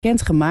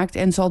bekendgemaakt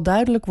en zal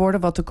duidelijk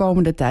worden wat de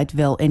komende tijd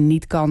wel en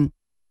niet kan.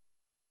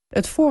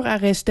 Het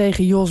voorarrest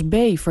tegen Jos B.,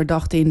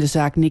 verdachte in de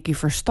zaak Nicky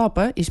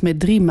Verstappen, is met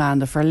 3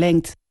 maanden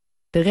verlengd.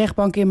 De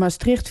rechtbank in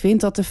Maastricht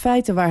vindt dat de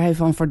feiten waar hij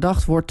van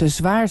verdacht wordt te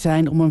zwaar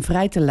zijn om hem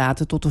vrij te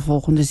laten tot de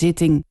volgende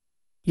zitting.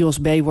 Jos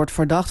B. wordt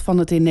verdacht van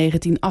het in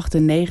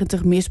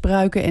 1998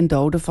 misbruiken en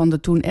doden van de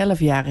toen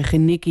 11-jarige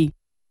Nicky.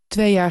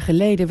 2 jaar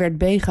geleden werd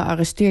B.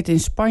 gearresteerd in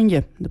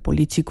Spanje. De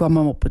politie kwam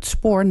hem op het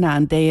spoor na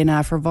een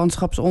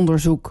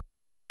DNA-verwantschapsonderzoek.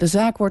 De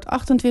zaak wordt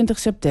 28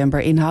 september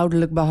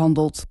inhoudelijk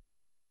behandeld.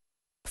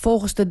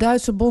 Volgens de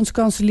Duitse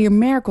bondskanselier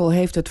Merkel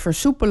heeft het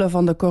versoepelen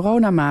van de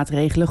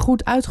coronamaatregelen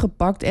goed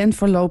uitgepakt en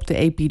verloopt de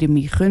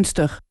epidemie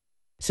gunstig.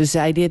 Ze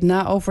zei dit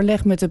na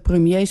overleg met de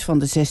premiers van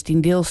de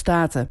 16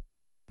 deelstaten.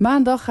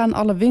 Maandag gaan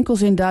alle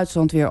winkels in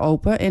Duitsland weer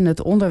open en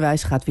het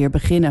onderwijs gaat weer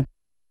beginnen.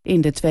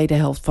 In de tweede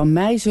helft van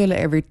mei zullen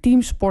er weer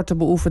teamsporten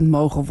beoefend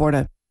mogen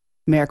worden.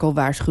 Merkel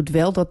waarschuwt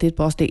wel dat dit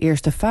pas de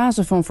eerste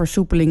fase van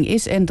versoepeling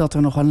is en dat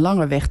er nog een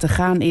lange weg te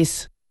gaan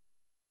is.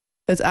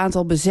 Het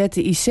aantal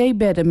bezette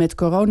IC-bedden met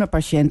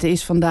coronapatiënten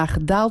is vandaag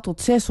gedaald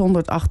tot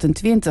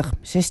 628,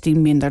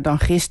 16 minder dan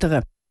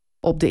gisteren.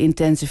 Op de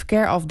intensive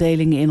care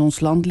afdelingen in ons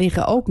land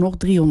liggen ook nog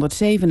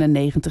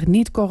 397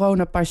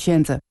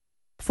 niet-coronapatiënten.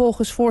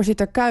 Volgens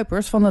voorzitter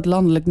Kuipers van het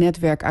landelijk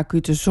netwerk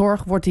Acute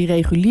Zorg wordt die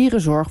reguliere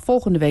zorg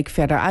volgende week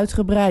verder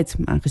uitgebreid,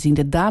 aangezien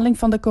de daling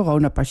van de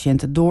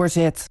coronapatiënten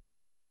doorzet.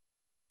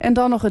 En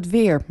dan nog het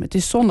weer. Het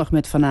is zonnig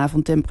met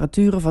vanavond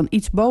temperaturen van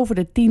iets boven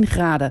de 10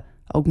 graden.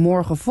 Ook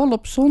morgen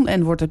volop zon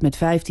en wordt het met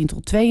 15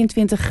 tot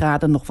 22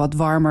 graden nog wat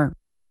warmer.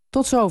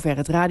 Tot zover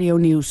het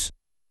radionieuws.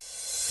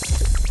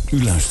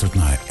 U luistert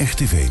naar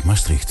RTV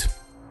Maastricht.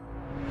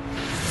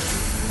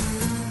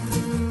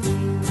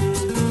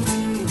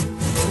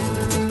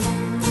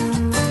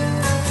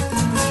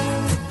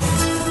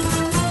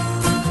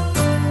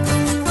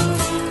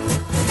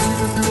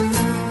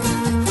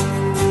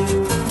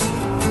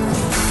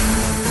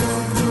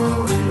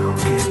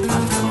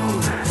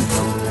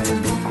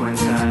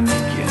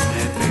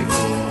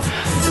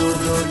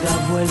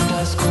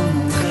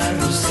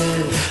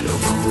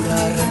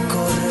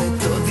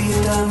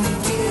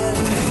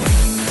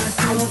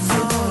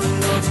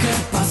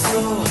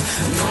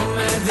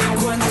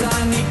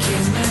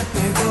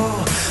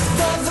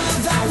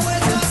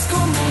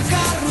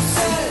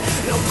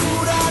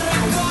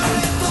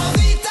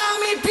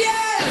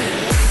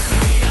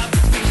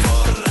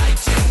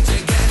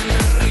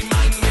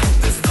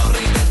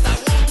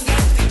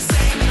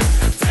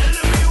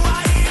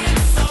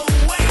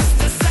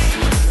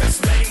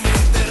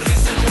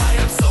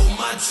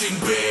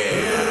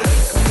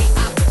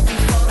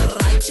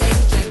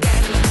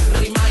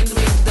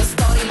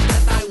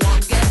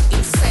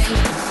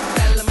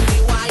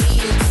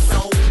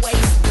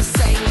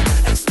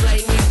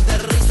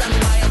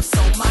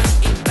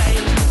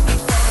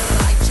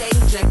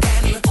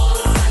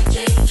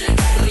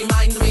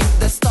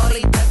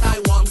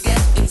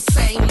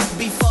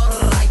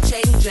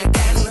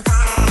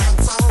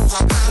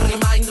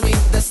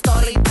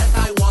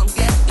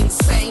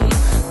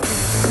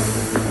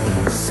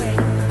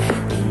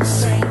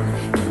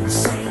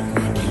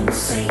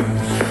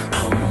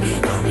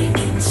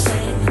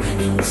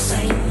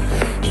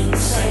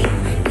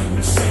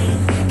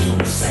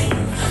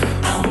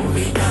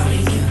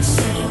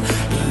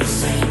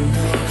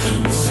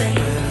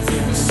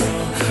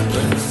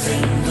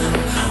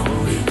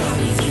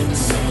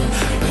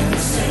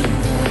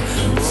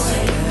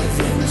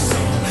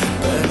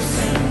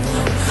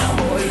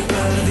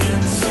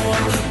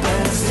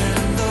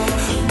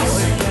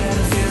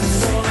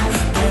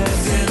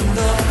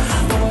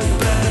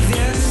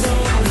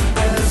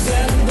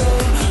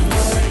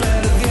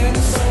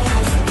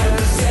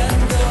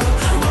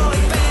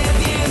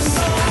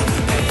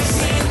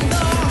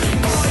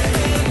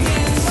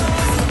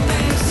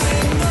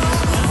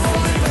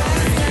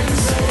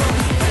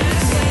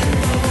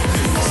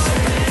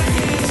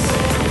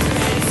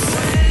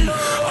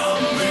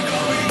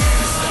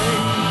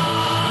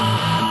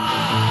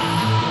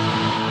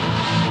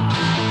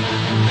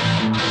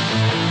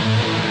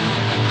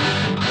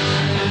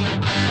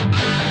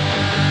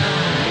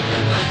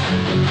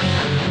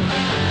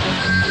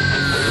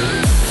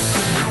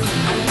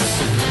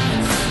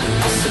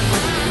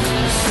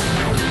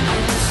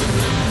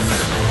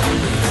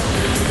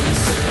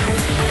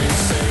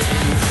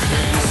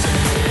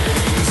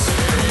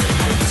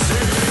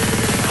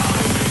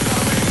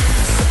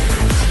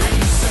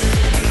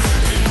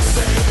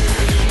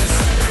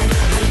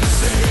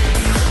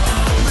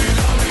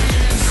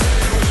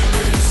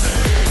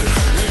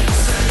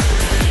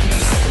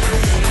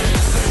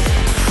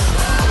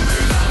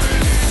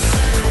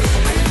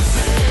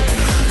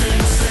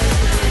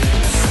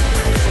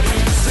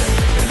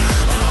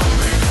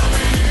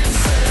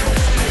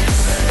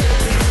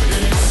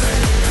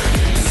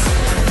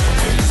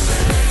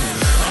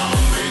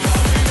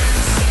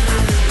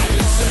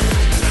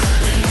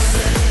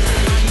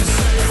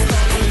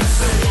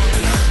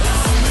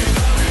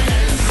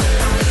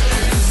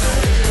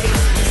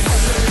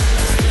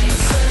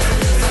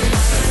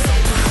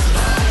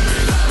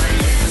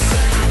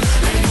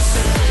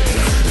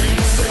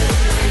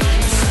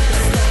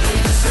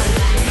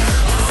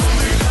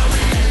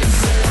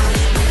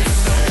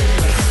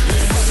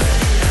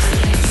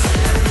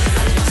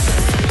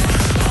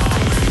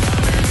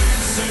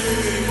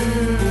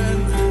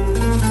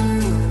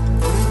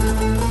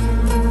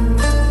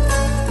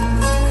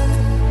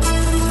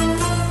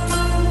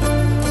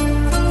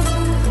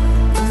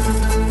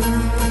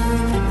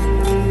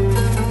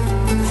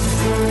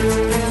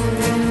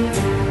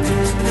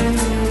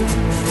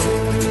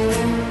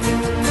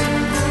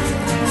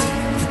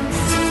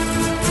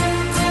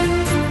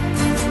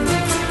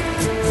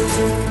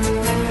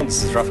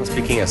 this is Rafa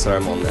speaking,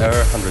 SRM on air,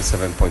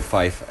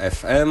 107.5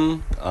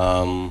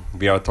 FM.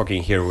 We are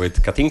talking here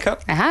with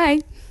Katinka. Hi.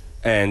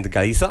 And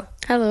Galisa.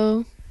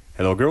 Hello.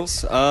 Hello,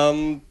 girls.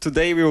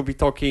 Today we will be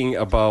talking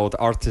about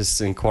artists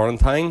in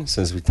quarantine,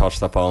 since we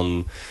touched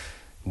upon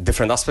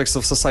different aspects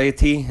of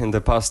society in the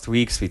past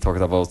weeks. We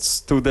talked about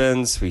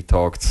students, we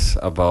talked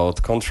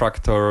about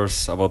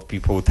contractors, about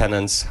people,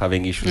 tenants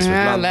having issues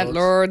with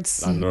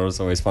landlords. Landlords,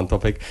 always fun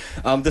topic.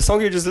 The song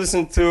you just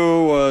listened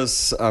to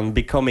was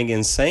Becoming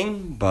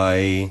Insane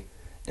by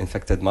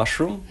Infected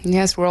Mushroom.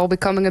 Yes, we're all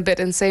becoming a bit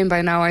insane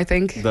by now, I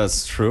think.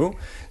 That's true.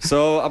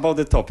 So about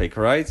the topic,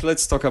 right?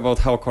 Let's talk about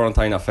how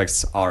quarantine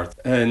affects art.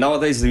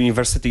 Nowadays, the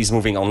university is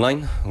moving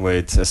online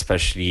with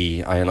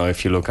especially, I don't know,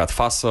 if you look at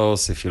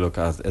FASOS, if you look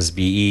at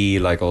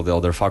SBE, like all the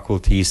other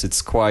faculties,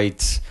 it's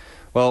quite,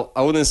 well,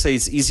 I wouldn't say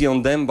it's easy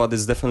on them, but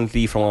it's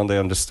definitely, from what I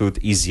understood,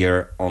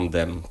 easier on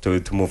them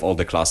to move all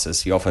the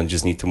classes. You often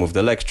just need to move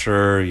the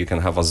lecture, you can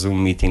have a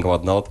Zoom meeting,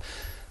 whatnot.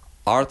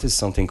 Art is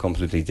something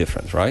completely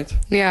different, right?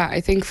 Yeah, I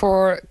think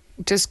for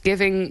just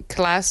giving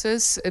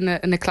classes in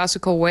a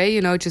classical way, you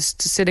know,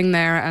 just sitting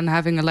there and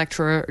having a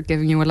lecturer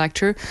giving you a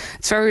lecture,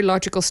 it's a very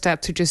logical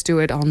step to just do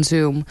it on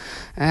Zoom.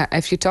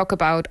 If you talk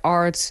about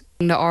art,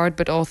 the art,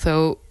 but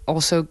also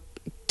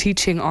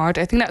teaching art,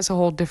 I think that's a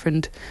whole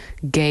different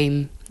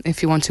game.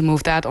 If you want to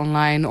move that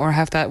online or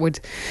have that with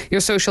your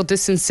social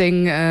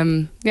distancing,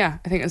 I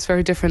think it's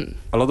very different.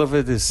 A lot of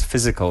it is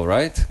physical,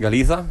 right?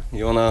 Galitha,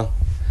 you wanna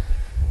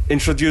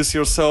introduce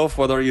yourself?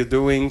 What are you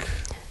doing?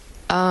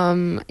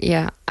 I'm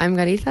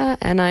Garitha,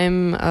 and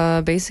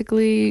I'm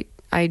basically,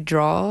 I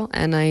draw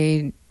and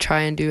I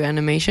try and do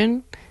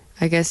animation,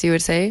 I guess you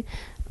would say.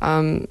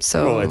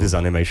 Well, it is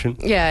animation.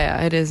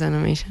 Yeah, it is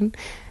animation.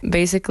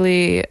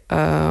 Basically,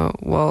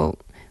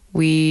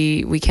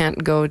 we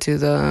can't go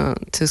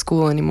to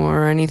school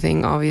anymore or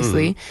anything,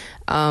 obviously.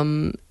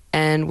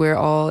 And we're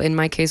all, in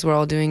my case, we're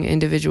all doing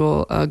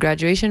individual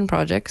graduation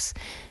projects,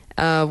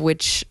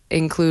 which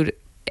include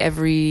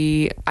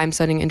I'm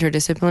studying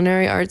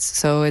interdisciplinary arts,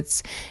 so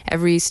it's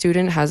every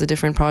student has a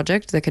different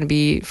project that can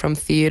be from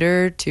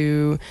theater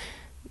to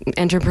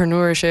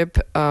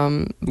entrepreneurship.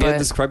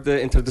 Describe the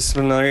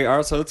interdisciplinary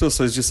arts a little.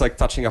 So it's just like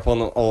touching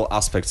upon all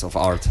aspects of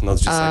art, not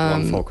just like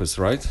one focus,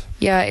 right?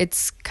 Yeah,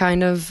 it's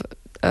kind of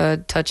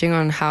touching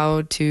on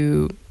how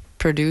to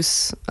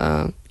produce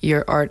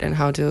your art and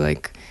how to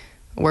like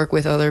work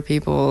with other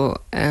people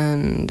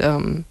and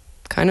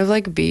kind of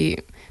like be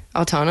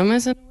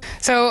autonomous.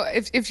 So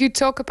if you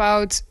talk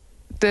about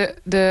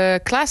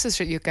the classes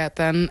that you get,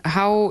 then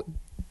how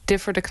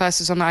differ the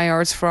classes on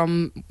iArts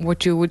from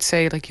what you would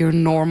say like your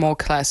normal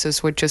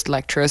classes with just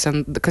lectures,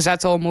 and because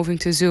that's all moving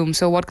to Zoom?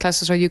 So what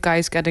classes are you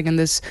guys getting in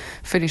this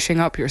finishing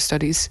up your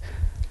studies?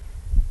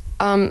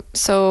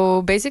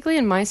 So basically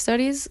in my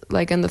studies,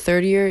 like in the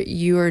third year,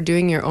 you are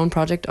doing your own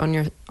project on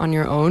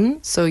your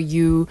own, so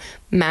you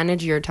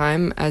manage your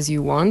time as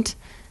you want.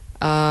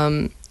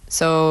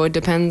 So it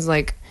depends,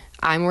 like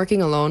I'm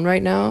working alone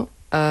right now,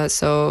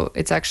 so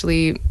it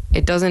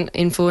doesn't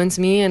influence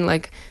me in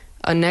like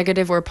a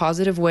negative or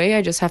positive way.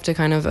 I just have to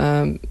kind of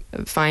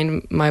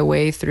find my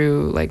way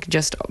through like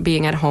just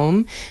being at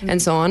home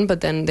and so on. But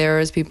then there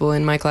is people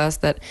in my class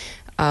that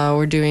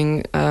were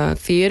doing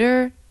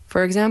theater,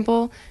 for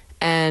example,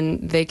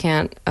 and they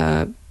can't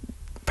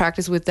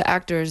practice with the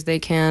actors. They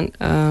can't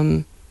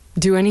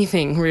do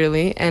anything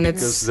really, and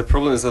because the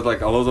problem is that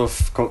like a lot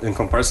of in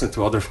comparison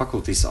to other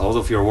faculties, a lot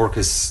of your work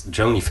is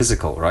generally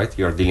physical, right?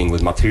 You're dealing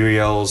with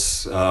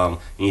materials, you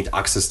need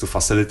access to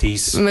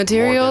facilities,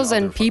 materials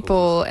and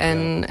people,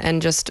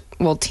 and just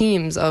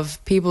teams of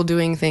people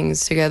doing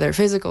things together,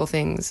 physical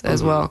things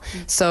as well.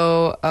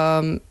 So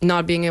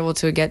not being able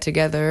to get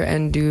together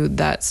and do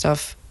that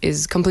stuff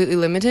is completely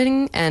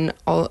limiting, and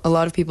a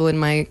lot of people in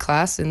my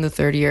class in the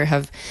third year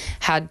have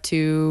had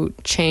to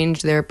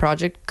change their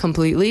project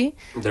completely.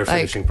 Their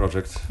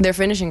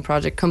finishing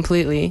project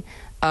completely.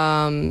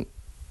 And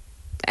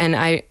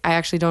I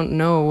actually don't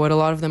know what a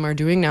lot of them are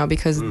doing now,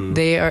 because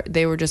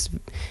they were just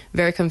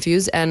very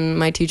confused, and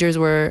my teachers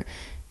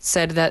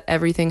said that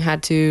everything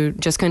had to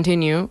just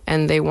continue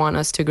and they want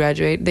us to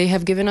graduate. They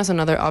have given us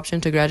another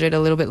option to graduate a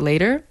little bit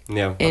later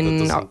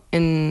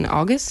in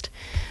August,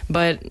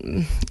 but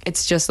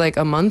it's just like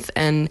a month,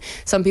 and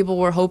some people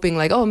were hoping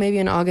like, oh, maybe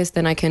in August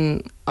then I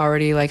can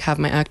already like have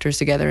my actors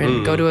together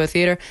and go to a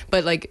theater,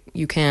 but like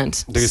you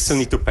can't. Do you still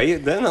need to pay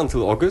it then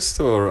until August,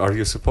 or are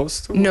you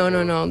supposed to? No.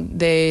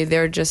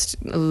 They're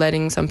just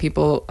letting some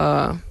people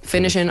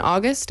finish in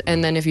August,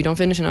 and then if you don't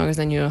finish in August,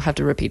 then you'll have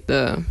to repeat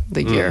the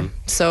year.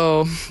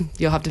 So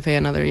you'll have to pay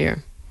another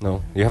year.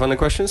 No. You have any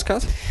questions,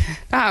 Kat?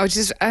 I'm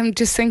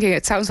just thinking,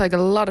 it sounds like a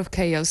lot of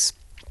chaos.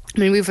 I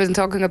mean, we've been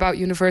talking about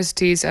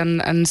universities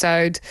and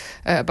Zuid,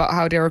 about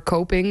how they're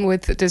coping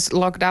with this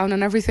lockdown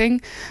and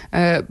everything.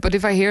 But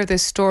if I hear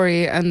this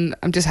story, and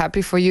I'm just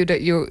happy for you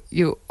that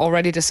you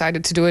already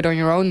decided to do it on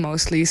your own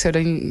mostly, so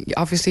then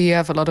obviously you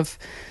have a lot of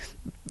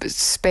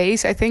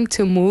space, I think,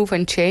 to move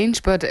and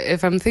change. But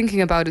if I'm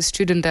thinking about a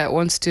student that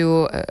wants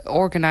to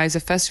organize a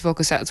festival,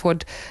 because that's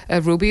what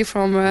Ruby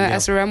from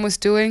SRM was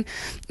doing,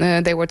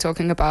 they were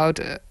talking about,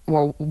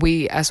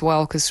 we as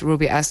well, because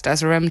Ruby asked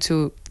SRM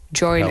to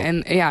join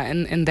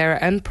in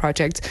their end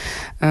project.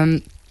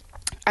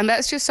 And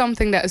that's just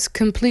something that is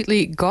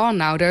completely gone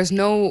now. There's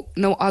no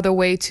other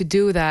way to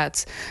do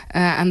that.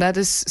 And that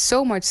is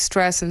so much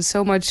stress and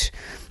so much...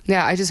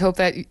 Yeah, I just hope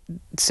that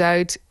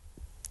Zuid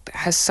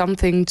has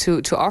something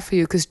to offer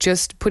you, because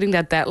just putting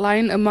that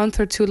deadline a month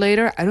or two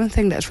later, I don't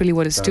think that's really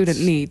what a student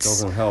needs.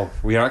 Doesn't help.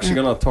 We are actually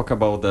going to talk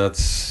about that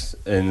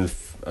in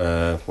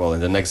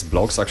the next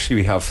blogs. Actually,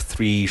 we have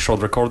 3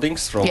 short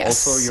recordings from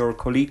also your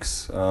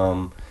colleagues,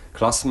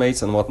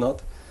 classmates and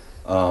whatnot.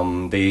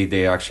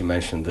 They actually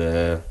mentioned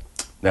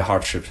the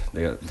hardships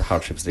they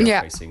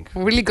are facing.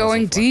 Really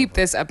going deep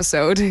this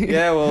episode.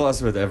 Yeah, well,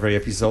 as with every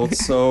episode.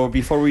 So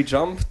before we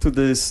jump to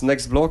this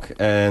next block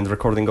and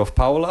recording of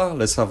Paula,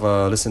 let's have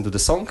a listen to the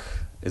song.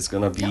 It's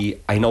gonna be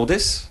I Know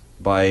This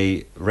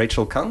by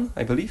Rachel Kahn,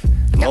 I believe.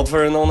 Not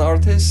very known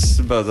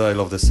artist, but I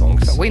love this song.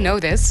 But we know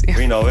this.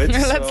 We know it.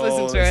 Let's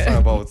listen to it. Talk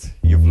about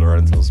You've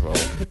Learned as well.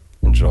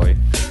 Enjoy.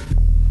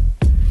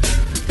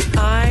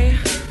 I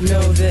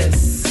know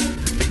this.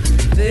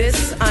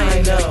 This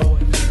I know.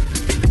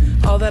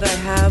 All that I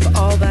have,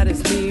 all that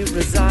is me,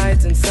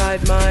 resides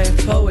inside my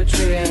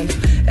poetry. And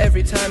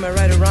every time I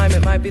write a rhyme,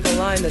 it might be the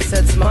line that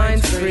sets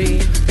minds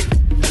free.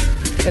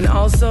 And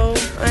also,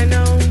 I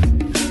know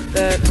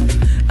that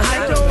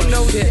I don't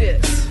know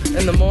shit.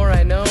 And the more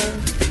I know,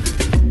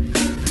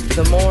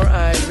 the more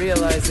I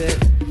realize it.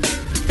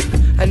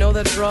 I know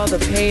that for all the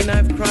pain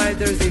I've cried,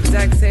 there's the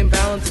exact same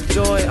balance of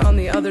joy on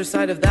the other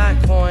side of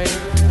that coin.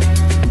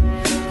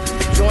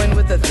 Joined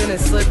with the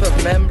thinnest slip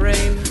of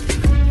membrane.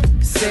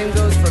 Same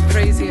goes for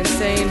crazy,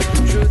 insane,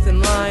 truth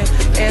and lie,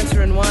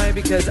 answer and why,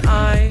 because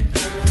I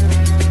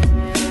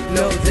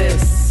know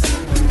this.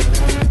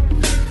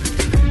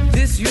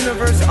 This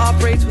universe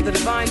operates with a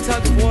divine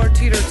tug of war,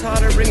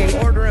 teeter-totter, bringing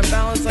order and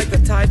balance like the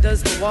tide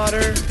does to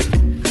water.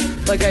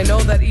 Like I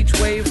know that each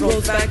wave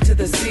rolls back to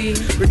the sea,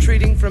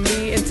 retreating from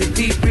me into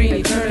deep green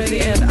eternity,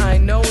 and I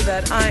know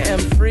that I am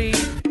free.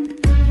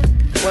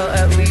 Well,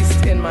 at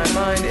least in my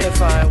mind, if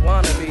I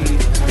wanna be.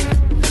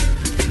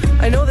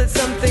 I know that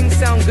some things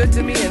sound good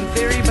to me in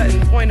theory, but in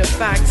point of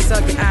fact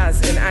suck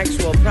ass in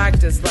actual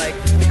practice, like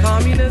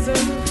communism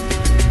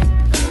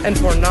and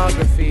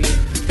pornography.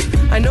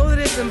 I know that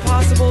it's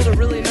impossible to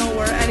really know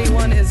where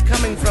anyone is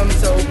coming from,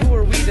 so who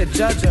are we to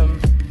judge them?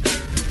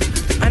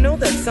 I know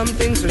that some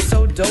things are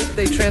so dope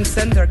they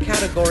transcend their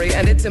category,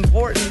 and it's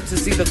important to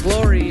see the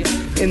glory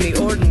in the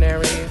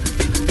ordinary.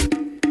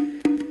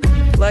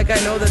 Like I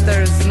know that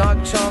there's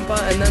Nag Champa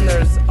and then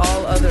there's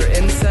all other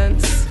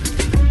incense.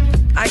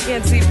 I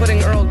can't see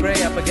putting Earl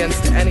Grey up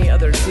against any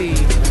other tea.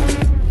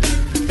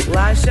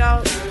 Lash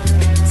Out,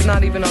 it's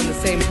not even on the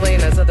same plane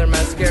as other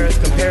mascaras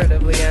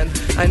comparatively, and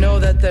I know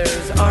that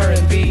there's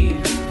R&B,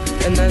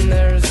 and then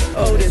there's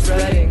Otis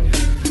Redding.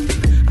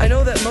 I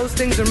know that most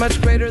things are much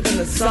greater than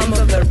the sum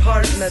of their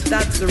parts, and that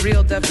that's the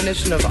real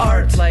definition of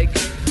art. Like,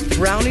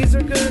 brownies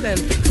are good, and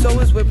so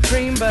is whipped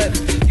cream,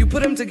 but you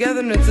put them together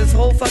and it's this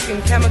whole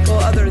fucking chemical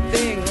other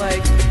thing.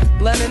 Like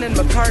Lennon and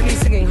McCartney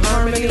singing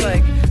harmony,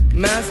 like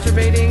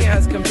masturbating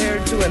as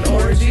compared to an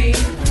orgy.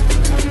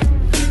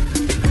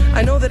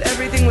 I know that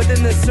everything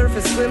within this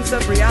surface glimpse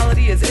of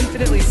reality is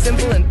infinitely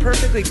simple and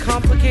perfectly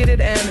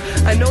complicated, and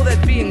I know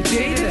that being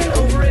jaded and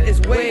over it is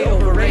way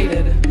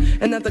overrated,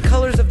 and that the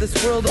colors of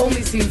this world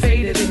only seem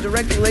faded in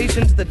direct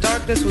relation to the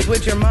darkness with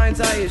which your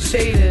mind's eye is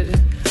shaded.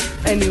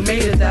 And you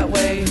made it that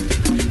way,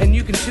 and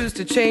you can choose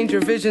to change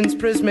your vision's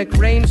prismic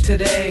range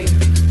today.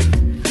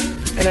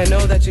 And I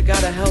know that you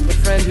gotta help a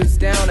friend who's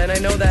down, and I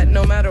know that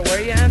no matter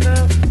where you end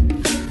up,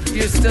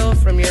 you're still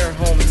from your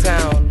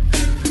hometown.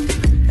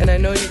 And I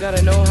know you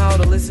gotta know how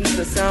to listen to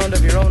the sound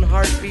of your own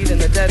heartbeat in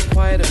the dead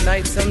quiet of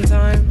night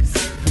sometimes.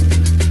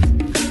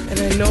 And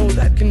I know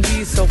that can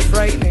be so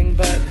frightening,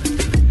 but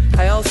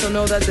I also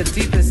know that the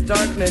deepest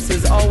darkness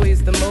is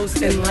always the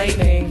most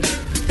enlightening.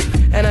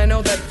 And I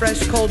know that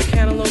fresh cold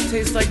cantaloupe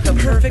tastes like the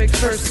perfect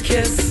first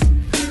kiss.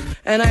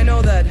 And I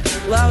know that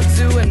Lao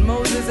Tzu and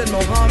Moses and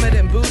Mohammed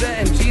and Buddha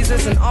and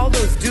Jesus and all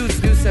those dudes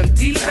do some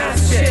deep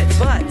ass shit.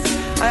 But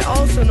I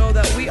also know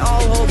that we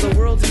all hold the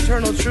world's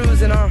eternal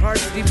truths in our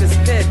heart's deepest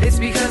pit. It's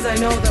because I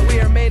know that we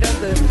are made of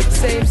the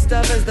same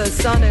stuff as the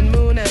sun and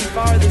moon and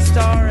farthest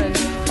star, and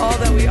all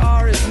that we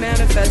are is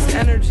manifest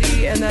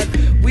energy, and that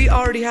we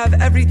already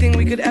have everything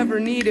we could ever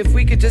need if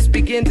we could just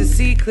begin to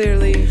see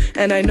clearly.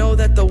 And I know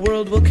that the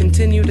world will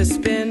continue to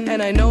spin,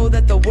 and I know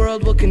that the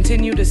world will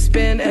continue to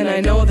spin, and I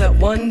know that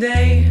one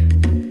day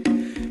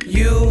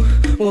you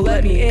will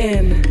let me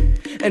in.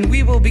 And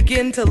we will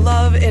begin to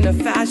love in a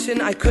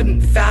fashion I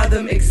couldn't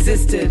fathom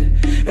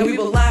existed. And we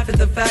will laugh at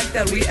the fact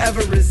that we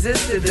ever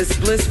resisted this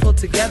blissful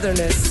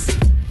togetherness.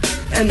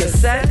 And the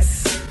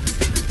sex,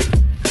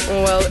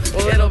 well,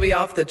 it'll be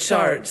off the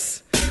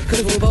charts.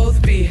 Cause we'll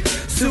both be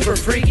super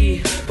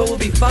freaky, but we'll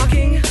be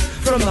fucking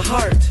from the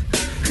heart.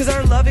 Cause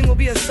our loving will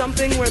be a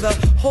something where the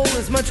whole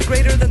is much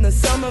greater than the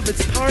sum of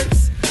its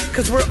parts.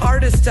 Cause we're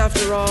artists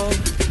after all.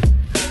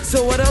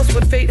 So what else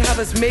would fate have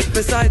us make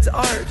besides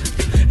art?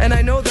 And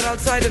I know that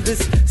outside of this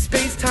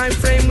space-time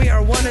frame we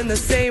are one and the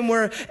same.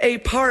 We're a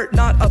part,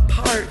 not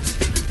apart.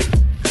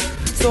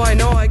 So I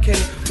know I can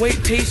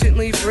wait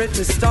patiently for it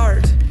to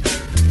start.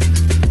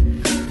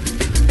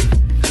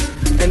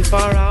 And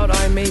far out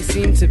I may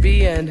seem to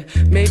be, and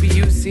maybe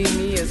you see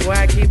me as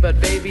wacky,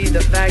 but baby,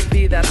 the fact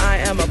be that I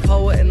am a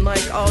poet, and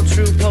like all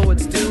true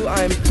poets do,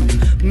 I'm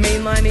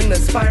mainlining the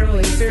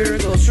spiraling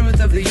spherical truth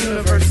of the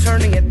universe,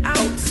 turning it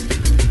out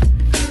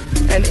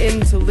and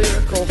into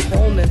lyrical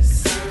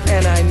wholeness.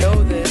 And I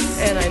know this,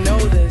 and I know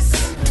this.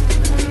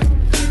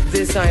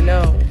 This I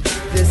know,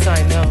 this I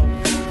know.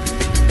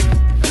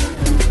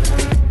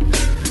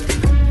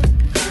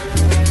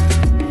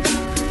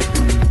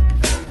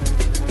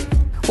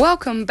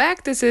 Welcome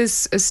back. This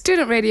is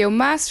Student Radio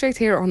Maastricht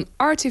here on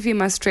RTV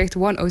Maastricht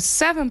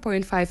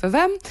 107.5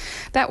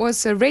 FM. That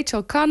was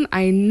Rachel Kahn.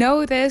 I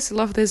know this.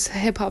 Love this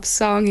hip-hop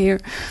song here.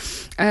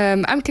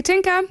 I'm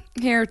Katinka,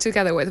 here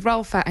together with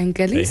Ralfa and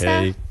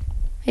Galisa. Hey.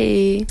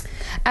 Hey.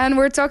 And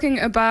we're talking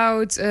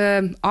about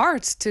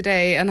art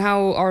today and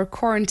how our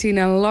quarantine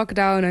and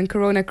lockdown and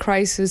corona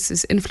crisis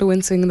is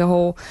influencing the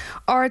whole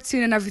art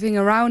scene and everything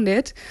around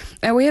it.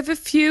 And we have a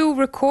few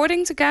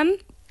recordings again.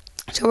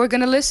 So we're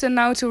going to listen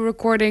now to a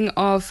recording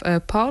of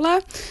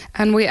Paula,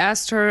 and we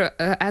asked her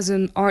as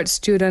an art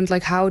student,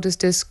 like, how does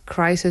this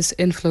crisis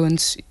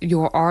influence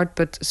your art,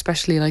 but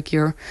especially like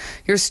your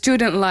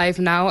student life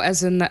now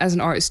as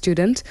an art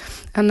student?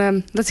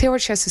 And let's hear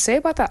what she has to say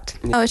about that.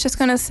 I was just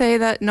going to say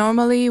that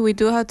normally we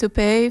do have to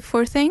pay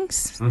for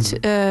things,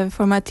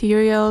 for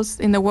materials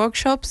in the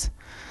workshops,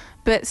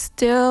 but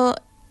still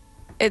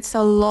it's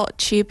a lot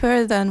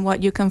cheaper than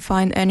what you can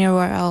find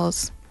anywhere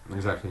else.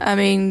 Exactly. I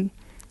mean,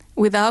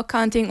 without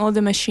counting all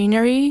the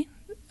machinery,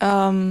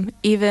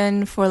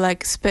 even for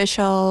like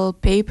special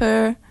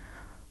paper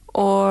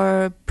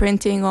or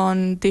printing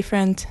on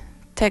different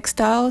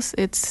textiles,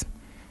 it's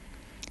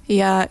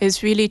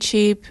really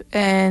cheap.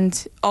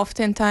 And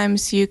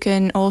oftentimes you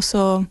can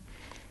also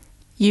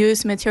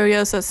use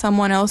materials that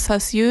someone else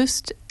has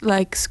used,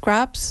 like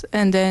scraps,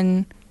 and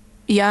then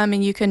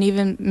you can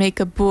even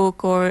make a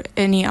book or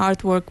any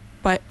artwork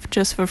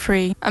just for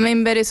free. I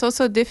mean, but it's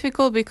also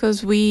difficult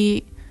because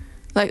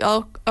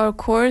our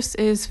course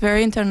is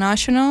very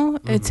international.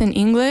 Mm-hmm. It's in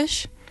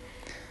English.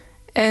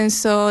 And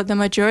so the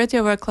majority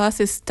of our class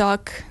is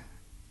stuck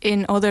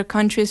in other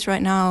countries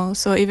right now.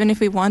 So even if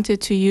we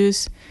wanted to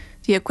use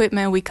the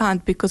equipment, we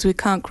can't because we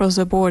can't cross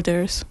the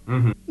borders.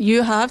 Mm-hmm.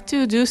 You have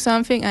to do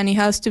something and it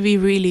has to be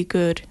really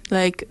good.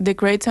 Like, the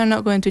grades are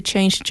not going to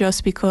change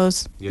just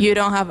because you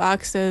don't have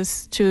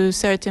access to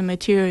certain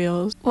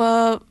materials.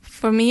 Well,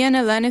 for me and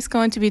Ellen, it's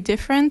going to be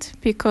different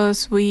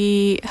because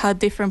we had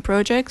different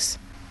projects.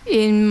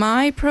 In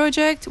my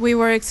project, we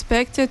were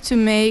expected to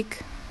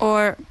make,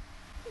 or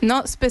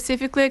not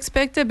specifically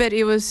expected, but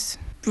it was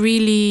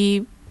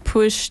really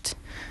pushed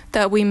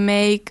that we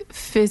make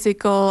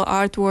physical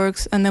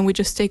artworks and then we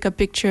just take a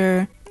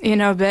picture in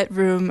our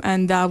bedroom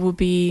and that would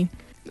be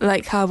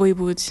like how we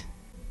would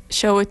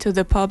show it to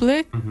the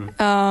public.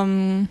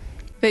 Mm-hmm.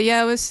 But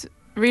yeah, it was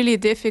really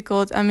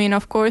difficult. I mean,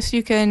 of course,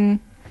 you can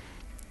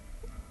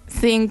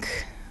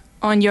think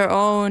on your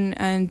own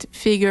and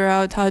figure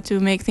out how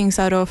to make things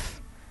out of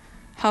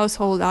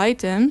household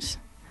items.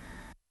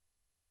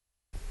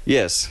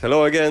 Yes,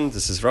 hello again,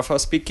 this is Rafa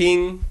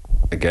speaking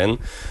again,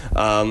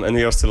 and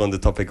we are still on the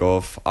topic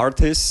of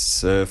artists.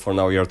 For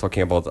now we are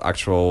talking about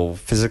actual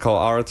physical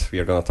art. We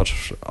are going to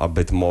touch a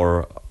bit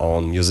more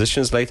on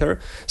musicians later.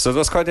 So it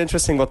was quite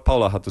interesting what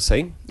Paula had to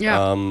say. Yeah.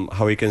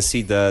 How you can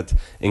see that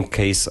in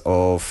case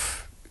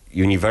of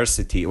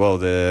university, well,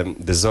 the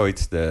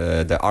Zoid,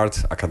 the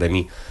art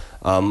academy,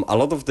 a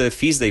lot of the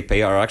fees they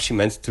pay are actually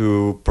meant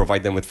to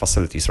provide them with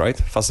facilities, right?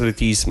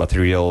 Facilities,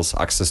 materials,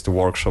 access to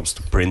workshops,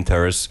 to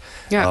printers.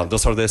 Yeah.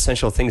 Those are the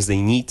essential things they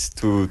need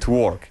to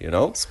work, you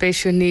know?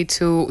 Space you need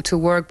to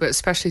work, but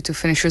especially to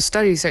finish your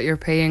studies that you're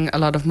paying a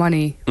lot of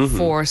money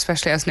for,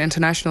 especially as an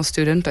international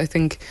student. I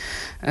think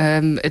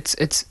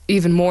it's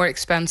even more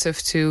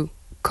expensive to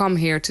come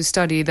here to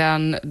study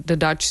than the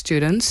Dutch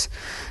students.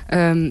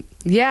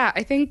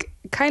 I think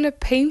kind of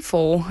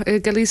painful.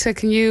 Galisa,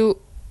 can you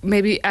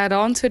maybe add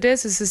on to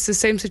this? Is this the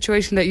same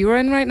situation that you're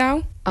in right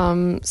now?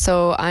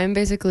 So I'm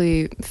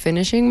basically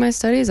finishing my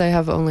studies. I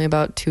have only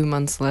about 2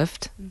 months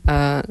left.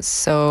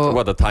 So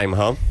what a time,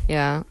 huh?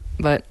 Yeah,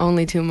 but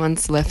only 2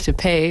 months left to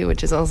pay,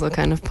 which is also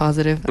kind of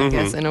positive, I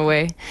guess, in a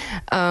way.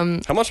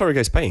 How much are you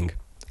guys paying?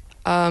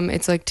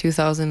 It's like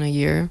 2,000 a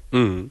year.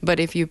 But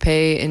if you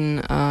pay in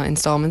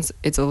installments,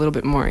 it's a little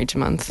bit more each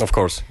month. Of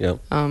course, yeah.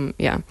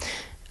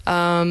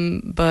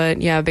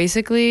 But yeah,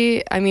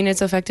 basically, I mean,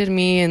 it's affected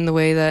me in the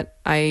way that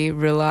I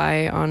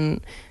rely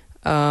on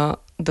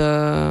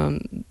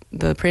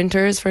the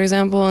printers, for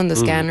example, and the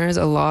scanners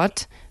a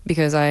lot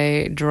because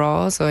I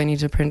draw, so I need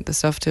to print the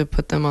stuff to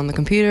put them on the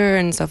computer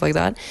and stuff like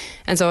that.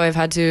 And so I've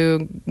had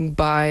to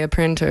buy a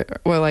printer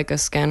or like a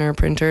scanner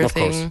printer Of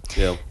thing. course,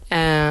 yeah.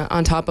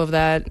 On top of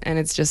that, and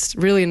it's just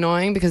really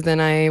annoying because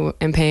then I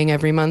am paying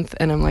every month,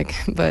 and I'm like,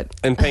 but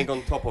And paying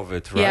on top of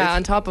it, right? yeah,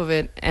 on top of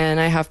it, and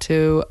I have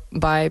to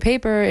buy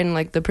paper in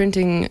like the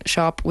printing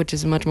shop, which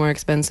is much more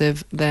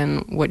expensive than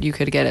what you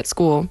could get at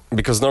school.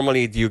 Because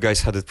normally you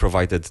guys had it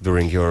provided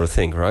during your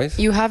thing, right?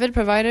 You have it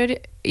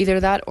provided,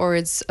 either that or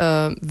it's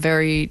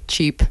very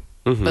cheap,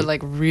 but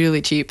like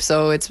really cheap.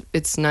 So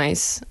it's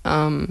nice.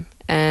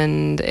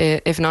 And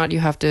if not, you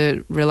have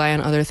to rely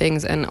on other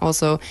things. And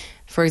also,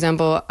 for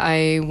example,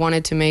 I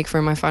wanted to make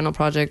for my final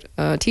project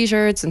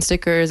T-shirts and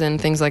stickers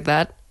and things like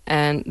that,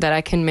 and that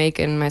I can make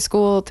in my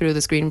school through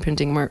the screen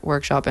printing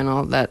workshop and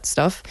all that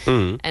stuff.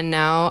 And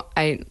now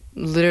I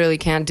literally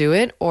can't do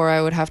it, or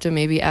I would have to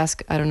maybe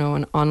ask, I don't know,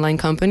 an online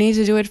company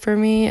to do it for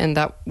me, and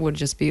that would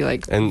just be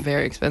like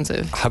very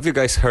expensive. Have you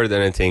guys heard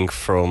anything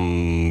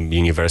from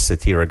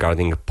university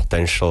regarding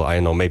potential, I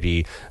don't know,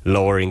 maybe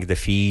lowering the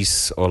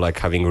fees or like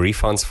having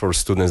refunds for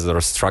students that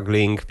are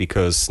struggling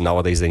because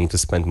nowadays they need to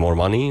spend more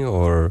money,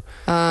 or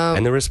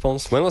any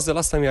response? When was the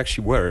last time you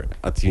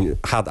actually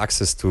had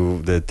access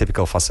to the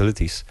typical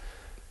facilities?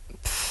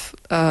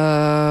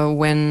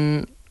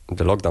 When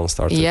the lockdown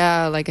started.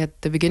 Yeah, like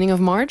at the beginning of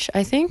March,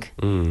 I think.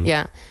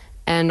 Yeah,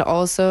 and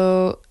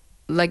also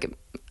like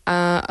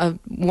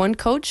one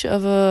coach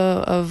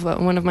of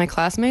one of my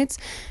classmates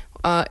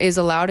is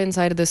allowed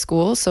inside of the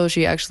school, so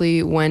she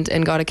actually went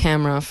and got a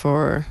camera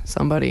for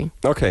somebody.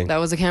 Okay. That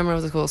was a camera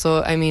of the school.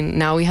 So I mean,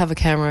 now we have a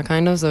camera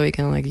kind of, so we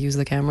can like use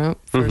the camera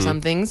for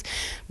some things.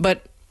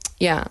 But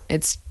yeah,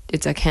 it's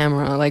a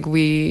camera. Like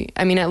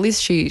I mean, at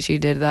least she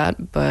did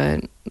that,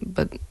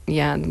 but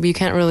yeah, we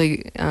can't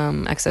really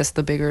access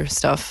the bigger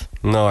stuff.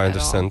 No, I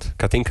understand.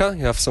 Katinka,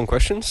 you have some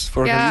questions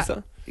for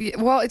Galita?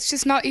 Well, it's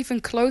just not even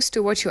close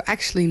to what you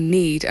actually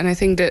need. And I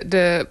think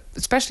that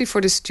especially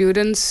for the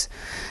students,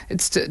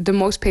 it's the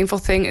most painful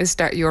thing is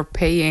that you're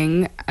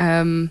paying.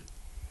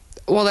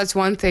 Well, that's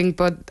one thing,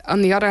 but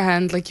on the other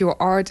hand, like your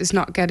art is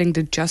not getting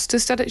the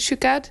justice that it should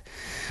get.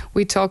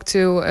 We talked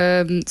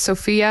to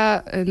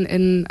Sophia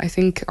in I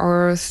think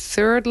our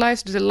third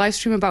the live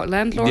stream about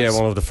landlords. Yeah,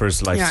 one of the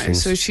first live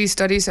streams. So she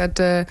studies at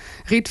the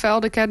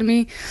Rietveld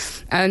Academy,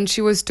 and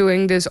she was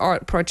doing this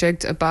art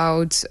project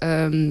about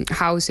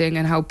housing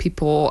and how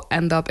people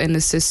end up in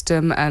the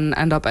system and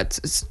end up at,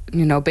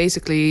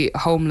 basically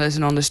homeless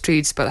and on the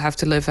streets, but have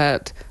to live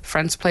at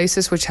friends'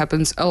 places, which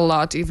happens a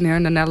lot even here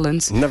in the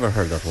Netherlands. Never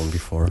heard that one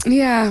before.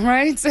 Yeah,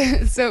 right.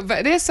 So, but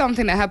it is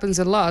something that happens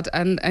a lot,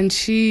 and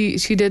she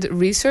did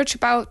research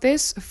about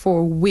this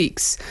for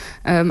weeks.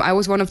 I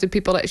was one of the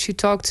people that she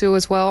talked to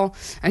as well,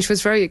 and she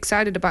was very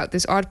excited about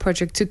this art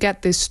project to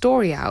get this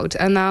story out.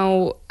 And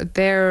now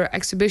their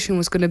exhibition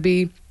was going to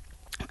be,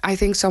 I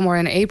think, somewhere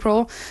in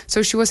April.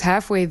 So she was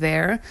halfway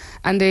there,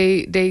 and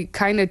they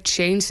kind of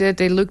changed it.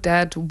 They looked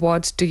at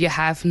what do you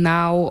have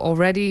now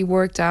already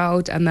worked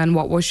out, and then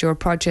what was your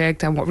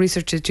project and what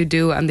research did you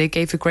do, and they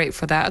gave a grade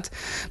for that.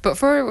 But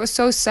for her, it was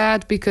so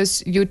sad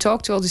because you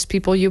talk to all these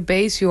people, you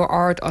base your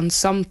art on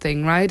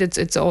something, right?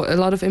 It's a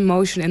lot of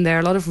emotion in there,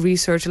 a lot of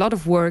research, a lot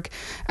of work,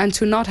 and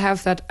to not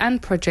have that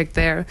end project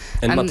there.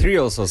 And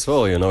materials as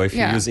well, if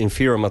you use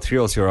inferior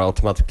materials, you're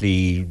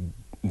automatically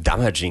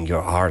damaging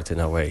your art in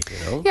a way,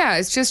 Yeah,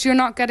 it's just you're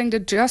not getting the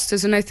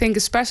justice. And I think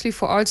especially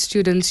for art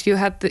students, you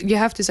have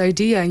this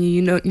idea, and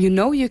you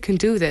know you can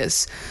do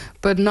this,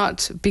 but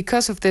not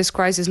because of this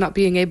crisis, not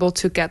being able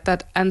to get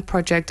that end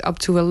project up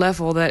to a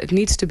level that it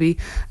needs to be.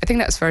 I think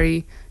that's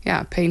very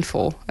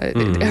painful.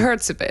 It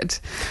hurts a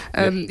bit.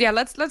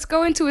 Let's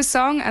go into a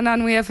song, and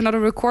then we have another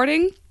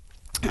recording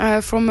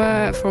from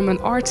an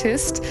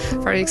artist.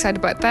 Very excited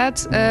about that.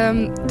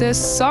 The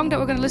song that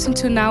we're going to listen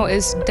to now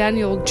is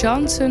Daniel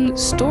Johnson,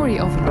 Story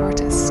of an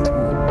Artist.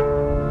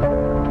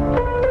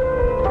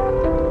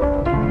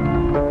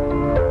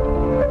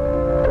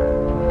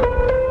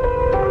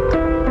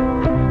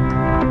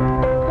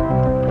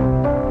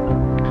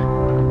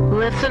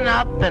 Listen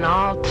up and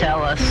I'll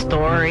tell a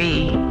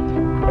story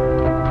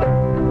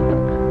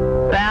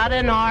about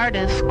an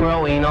artist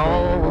growing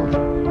old.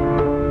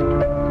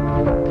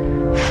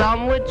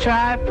 Some would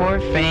try for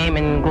fame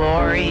and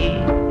glory,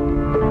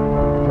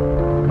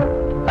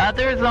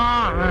 others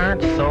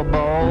aren't so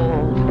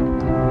bold.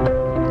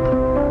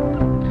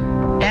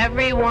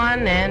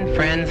 Everyone and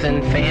friends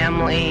and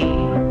family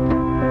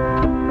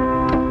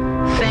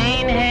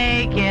saying,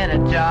 hey, get a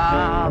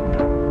job.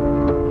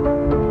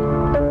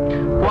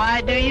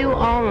 Why do you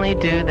only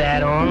do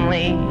that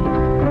only?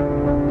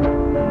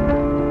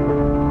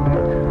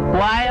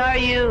 Why are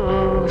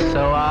you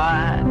so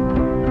odd?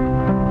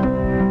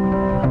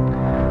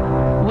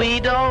 We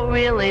don't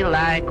really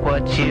like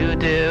what you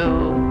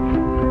do.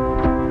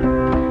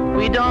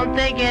 We don't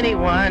think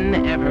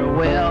anyone ever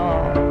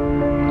will.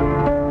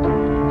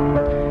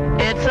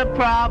 It's a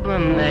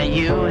problem that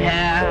you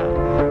have,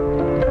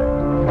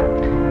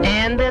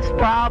 and this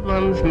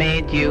problem's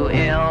made you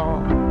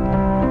ill.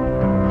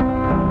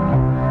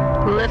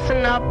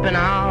 Listen up and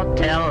I'll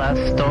tell a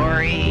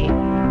story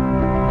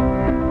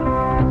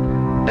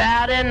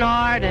about an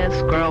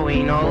artist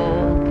growing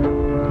old.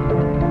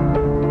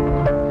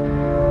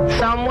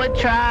 Some would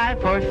try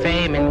for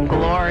fame and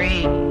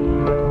glory,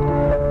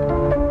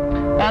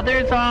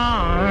 others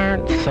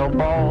aren't so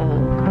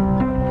bold.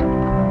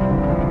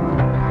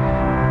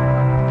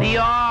 The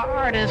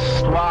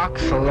artist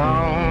walks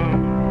alone.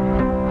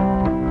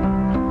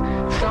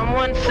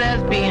 Someone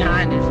says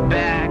behind his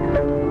back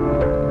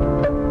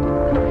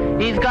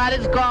he's got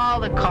his gall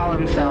to call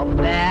himself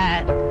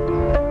that.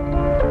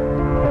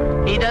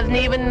 He doesn't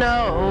even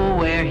know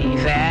where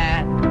he's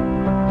at.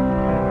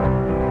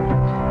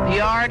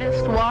 The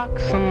artist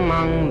walks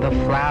among the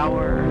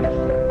flowers,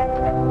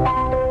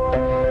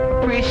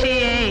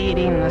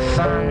 appreciating the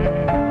sun.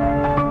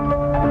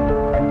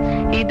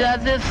 He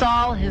does this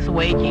all his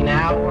waking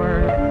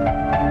hours.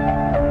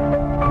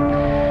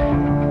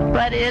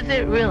 But is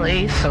it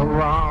really so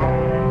wrong?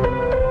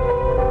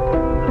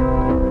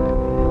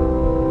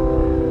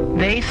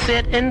 They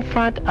sit in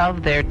front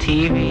of their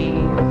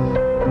TVs,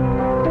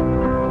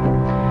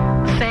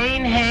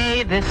 saying,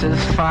 hey, this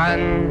is fun.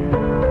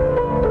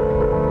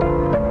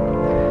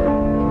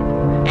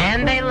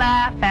 And they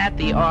laugh at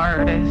the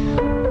artist,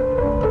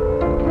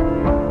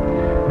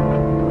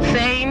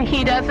 saying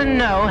he doesn't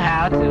know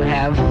how to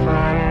have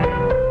fun.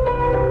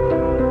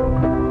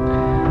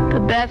 The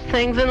best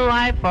things in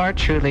life are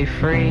truly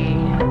free.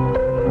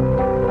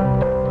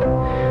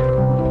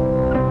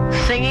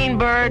 Singing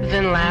birds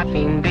and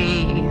laughing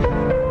bees.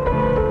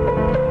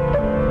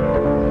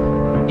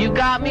 You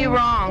got me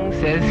wrong,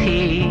 says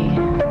he.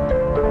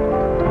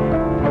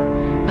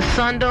 The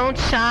sun don't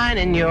shine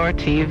in your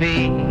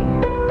TV.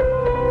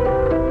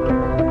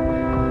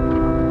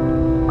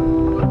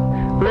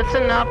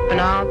 Listen up and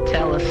I'll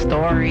tell a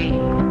story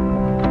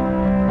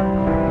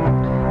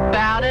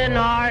about an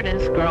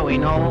artist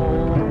growing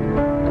old.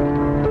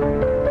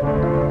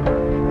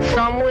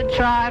 Some would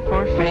try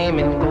for fame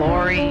and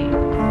glory.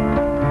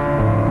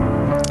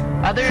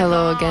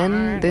 Hello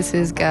again, this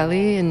is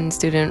Gali in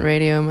Student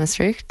Radio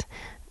Maastricht.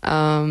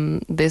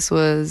 This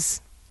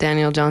was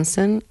Daniel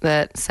Johnston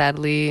that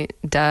sadly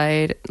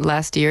died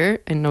last year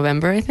in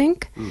November, I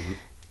think.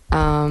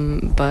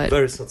 But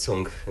very sad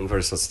song and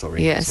very sad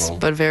story. Yes, as well.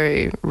 but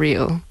very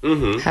real.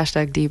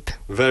 Hashtag deep.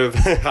 Very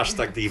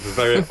hashtag deep.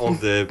 Very on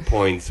the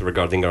point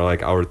regarding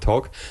our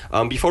talk.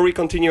 Before we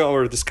continue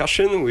our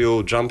discussion,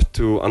 we'll jump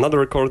to another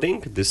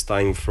recording. This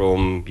time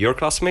from your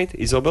classmate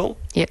Isabel.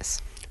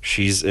 Yes.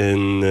 She's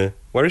in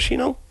where is she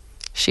now?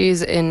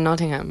 She's in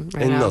Nottingham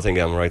right now. In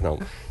Nottingham right now.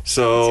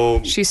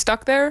 So she's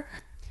stuck there?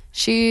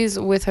 She's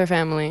with her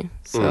family.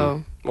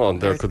 So well,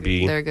 there could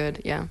be they're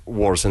good, yeah.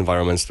 Worse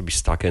environments to be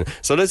stuck in.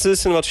 So let's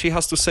listen what she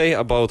has to say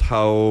about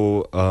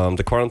how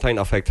the quarantine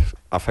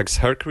affects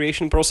her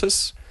creation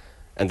process,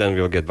 and then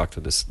we'll get back to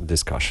this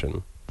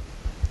discussion.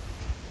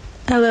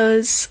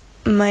 Hello,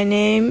 my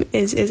name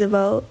is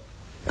Isabel.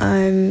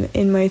 I'm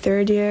in my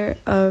third year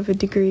of a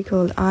degree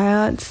called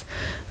IARTS,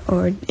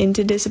 or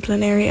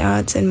Interdisciplinary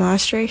Arts in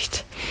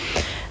Maastricht,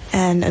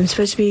 and I'm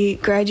supposed to be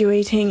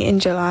graduating in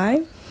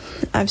July.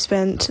 I've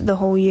spent the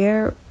whole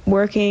year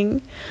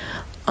working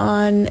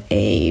on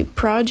a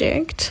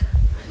project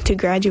to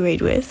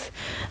graduate with,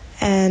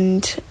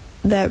 and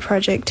that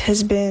project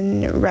has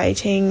been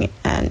writing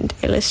and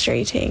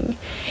illustrating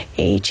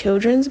a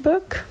children's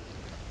book.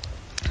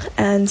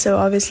 And so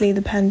obviously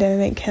the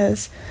pandemic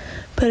has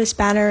put a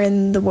spanner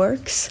in the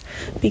works,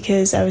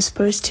 because I was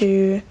supposed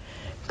to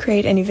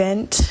create an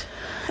event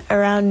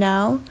around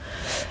now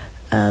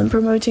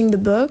promoting the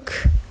book,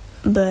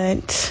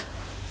 but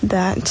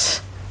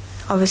that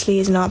obviously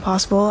is not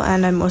possible,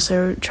 and I'm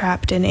also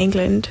trapped in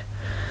England,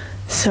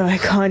 so I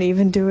can't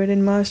even do it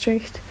in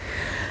Maastricht.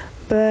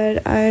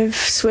 But I've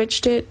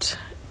switched it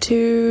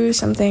to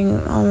something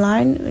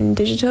online and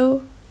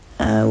digital,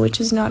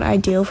 which is not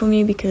ideal for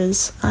me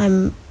because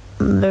I'm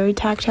a very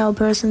tactile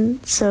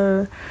person,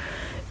 so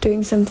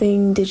doing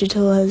something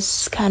digital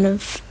has kind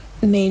of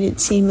made it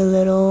seem a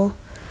little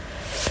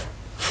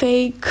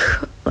fake,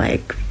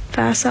 like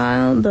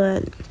facile,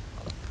 but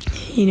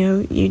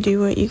you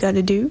do what you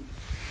gotta do.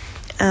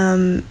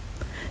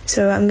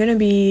 So I'm gonna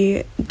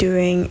be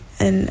doing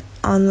an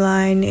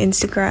online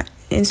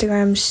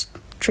Instagram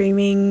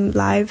streaming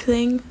live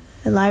thing,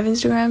 a live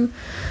Instagram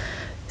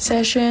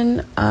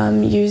session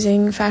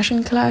using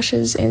Fashion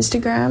Clash's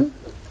Instagram,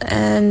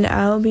 and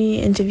I'll be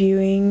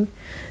interviewing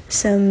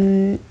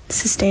some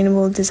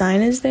sustainable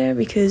designers there,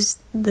 because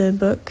the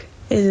book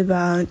is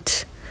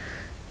about,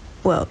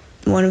 well,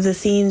 one of the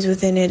themes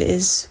within it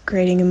is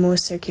creating a more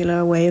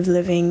circular way of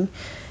living,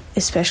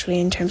 especially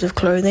in terms of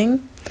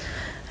clothing.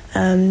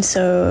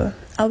 So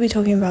I'll be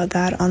talking about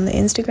that on the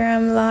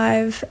Instagram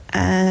live,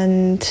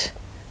 and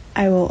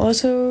I will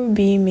also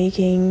be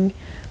making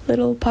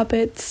little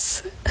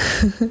puppets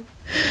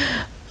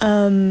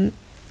on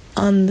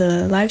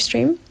the live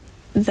stream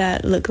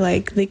that look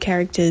like the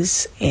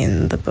characters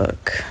in the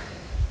book.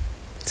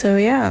 So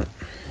yeah,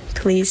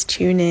 please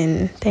tune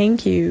in.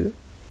 Thank you.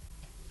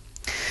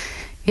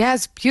 Yeah,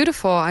 it's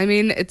beautiful. I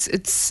mean,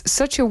 it's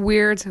such a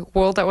weird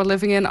world that we're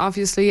living in,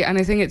 obviously, and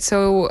I think it's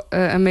so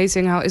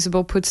amazing how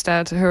Isabel puts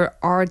that her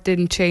art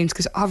didn't change,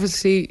 because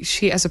obviously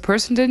she as a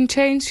person didn't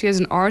change, she as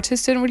an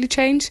artist didn't really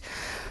change,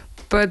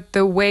 but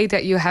the way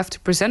that you have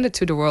to present it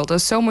to the world,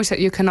 there's so much that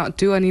you cannot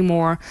do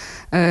anymore.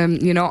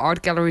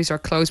 Art galleries are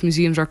closed,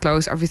 museums are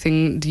closed,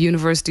 everything, the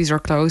universities are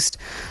closed.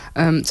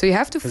 So you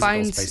have to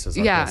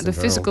the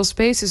physical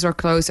spaces are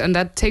closed, and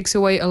that takes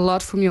away a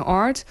lot from your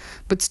art,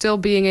 but still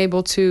being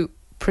able to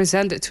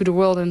present it to the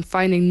world and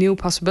finding new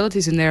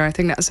possibilities in there, I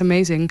think that's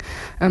amazing.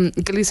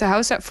 Galisa,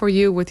 how's that for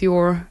you with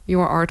your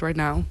art right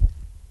now?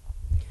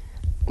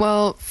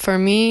 Well, for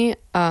me,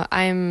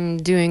 I'm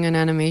doing an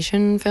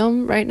animation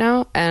film right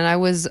now, and I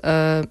was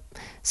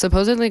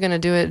supposedly going to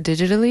do it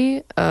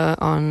digitally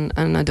on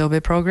an Adobe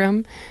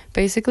program,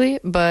 basically.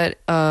 But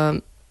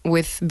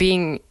with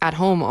being at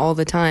home all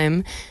the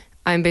time,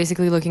 I'm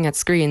basically looking at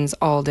screens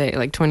all day,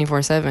 like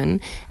 24/7.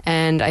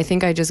 And I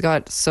think I just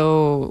got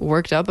so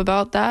worked up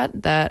about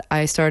that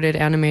I started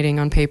animating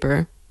on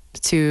paper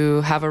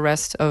to have a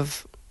rest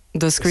of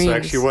the screens. So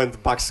actually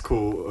went back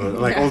school,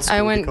 old school.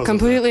 I went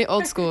completely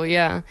old school,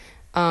 yeah.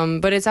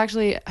 But it's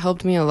actually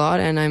helped me a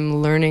lot, and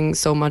I'm learning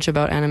so much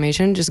about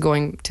animation, just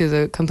going to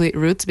the complete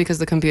roots, because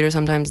the computer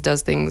sometimes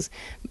does things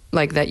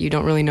like that you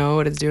don't really know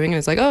what it's doing, and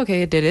it's like, oh,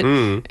 okay, it did it.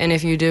 And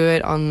if you do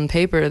it on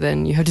paper,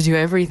 then you have to do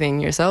everything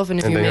yourself.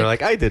 And then you're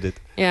like, I did it.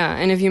 Yeah,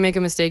 and if you make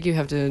a mistake, you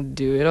have to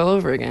do it all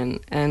over again.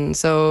 And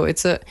so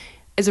it's a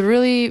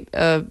really,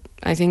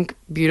 I think,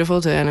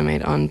 beautiful to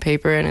animate on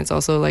paper, and it's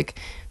also like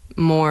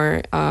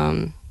more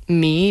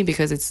me,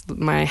 because it's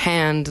my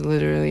hand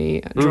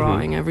literally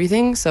drawing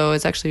everything. So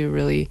it's actually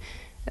really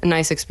a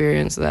nice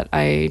experience that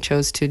I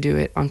chose to do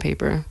it on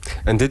paper.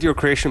 And did your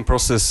creation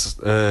process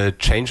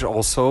change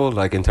also,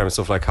 like in terms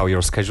of like how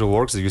your schedule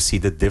works? Do you see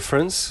the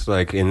difference,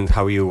 like in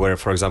how you were,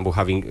 for example,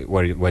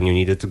 when you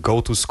needed to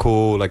go to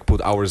school, like put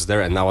hours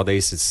there, and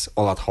nowadays it's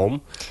all at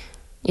home?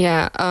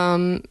 Yeah,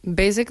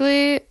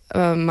 basically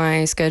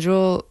my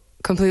schedule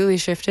completely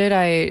shifted.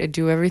 I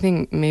do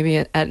everything maybe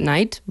at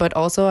night, but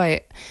also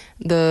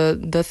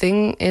the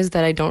thing is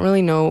that I don't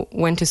really know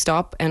when to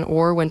stop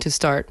or when to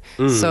start.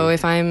 So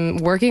if I'm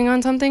working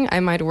on something, I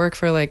might work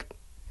for like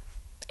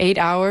 8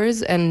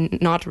 hours and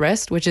not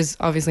rest, which is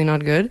obviously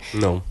not good.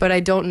 No. But I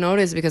don't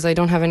notice because I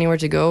don't have anywhere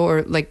to go,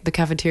 or like the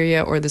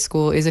cafeteria or the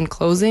school isn't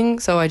closing,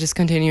 so I just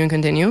continue and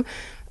continue.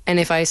 And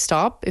if I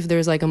stop, if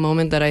there's like a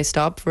moment that I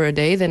stop for a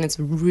day, then it's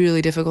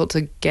really difficult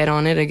to get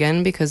on it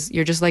again, because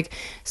you're just like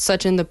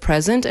such in the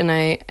present, and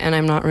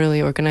I'm not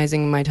really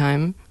organizing my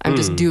time. I'm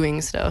just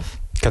doing stuff.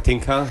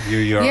 Katinka,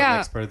 you're an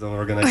expert on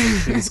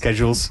organizing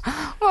schedules.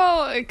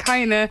 Well,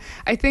 kind of.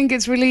 I think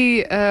it's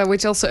really,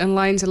 which also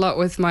aligns a lot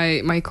with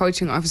my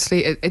coaching,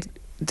 obviously,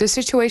 the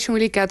situation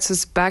really gets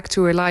us back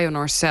to rely on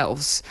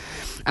ourselves.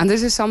 And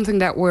this is something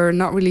that we're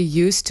not really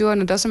used to.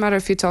 And it doesn't matter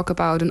if you talk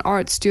about an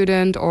art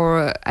student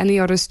or any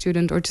other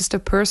student or just a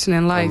person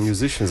in life. And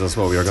musicians as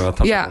well. We are going to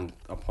touch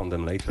upon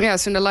them later. Yeah,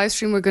 so in the live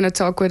stream, we're going to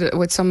talk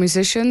with some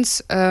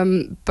musicians.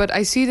 But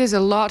I see there's a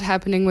lot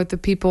happening with the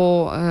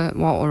people,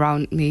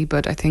 around me,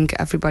 but I think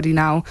everybody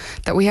now,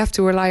 that we have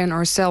to rely on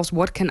ourselves.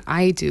 What can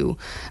I do?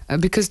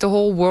 Because the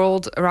whole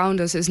world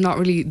around us is not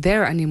really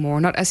there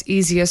anymore. Not as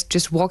easy as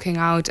just walking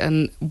out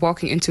and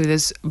walking into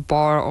this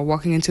bar, or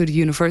walking into the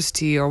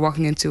university, or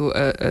walking into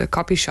a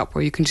copy shop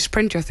where you can just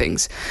print your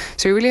things.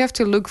 So you really have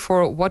to look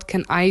for what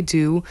can I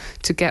do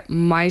to get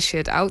my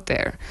shit out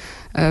there,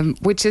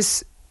 which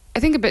is, I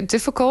think, a bit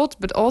difficult,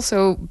 but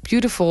also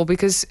beautiful,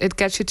 because it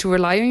gets you to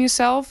rely on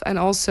yourself and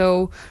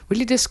also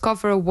really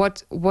discover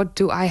what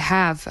do I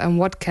have and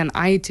what can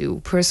I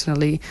do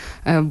personally,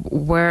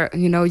 where,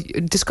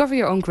 discover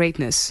your own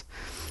greatness.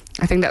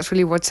 I think that's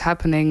really what's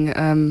happening.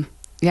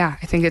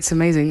 I think it's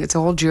amazing. It's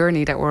a whole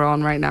journey that we're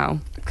on right now.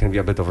 It can be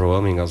a bit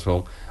overwhelming as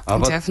well.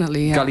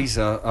 Definitely, yeah.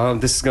 Galisa,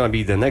 this is going to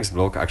be the next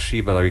block,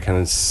 actually, but we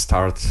can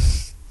start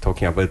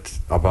talking a bit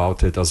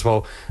about it as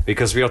well,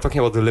 because we are talking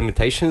about the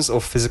limitations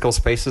of physical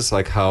spaces,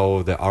 like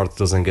how the art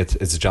doesn't get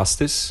its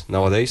justice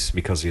nowadays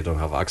because you don't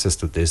have access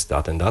to this,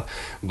 that, and that.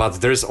 But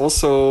there's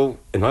also,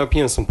 in my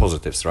opinion, some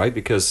positives, right?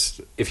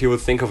 Because if you would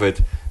think of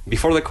it,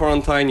 before the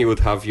quarantine, you would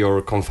have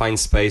your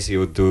confined space, you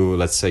would do,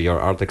 let's say, your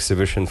art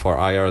exhibition for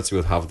iArts, you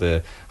would have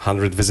the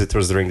 100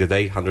 visitors during the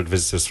day, 100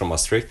 visitors from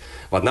Maastricht.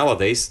 But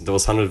nowadays,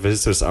 those 100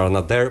 visitors are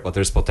not there, but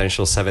there's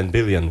potential 7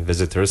 billion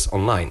visitors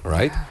online,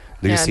 right?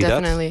 Do you see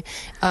definitely.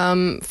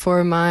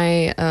 For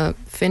my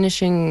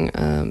finishing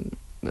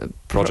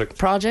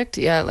project,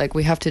 like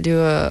we have to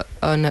do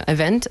an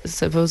event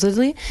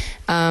supposedly,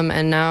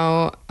 and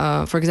now,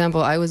 for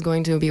example, I was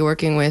going to be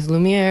working with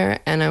Lumiere,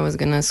 and I was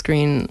gonna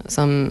screen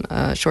some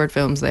short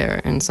films there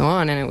and so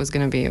on, and it was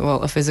gonna be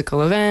a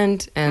physical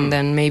event, and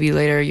then maybe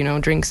later,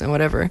 drinks and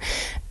whatever.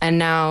 And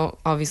now,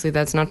 obviously,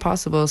 that's not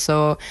possible.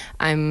 So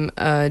I'm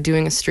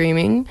doing a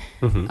streaming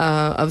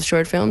of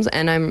short films,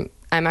 and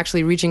I'm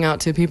actually reaching out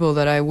to people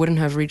that I wouldn't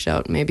have reached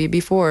out maybe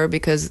before,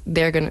 because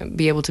they're going to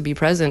be able to be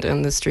present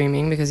in the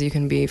streaming, because you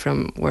can be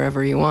from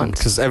wherever you want.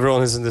 Because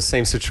everyone is in the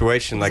same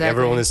situation. Like,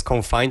 everyone is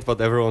confined, but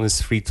everyone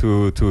is free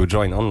to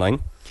join online.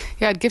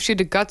 Yeah, it gives you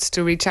the guts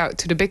to reach out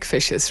to the big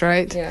fishes,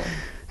 right? Yeah.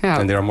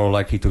 And they are more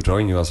likely to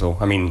join you as well.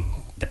 I mean,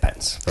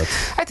 depends. But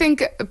I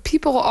think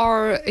people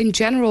are in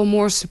general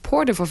more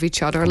supportive of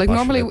each other. Like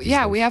normally, we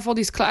have all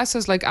these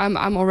classes. Like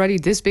I'm already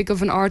this big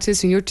of an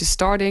artist, and you're just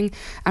starting.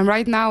 And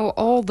right now,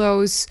 all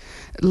those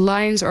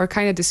lines are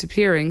kind of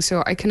disappearing.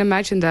 So I can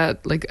imagine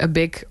that like a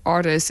big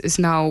artist is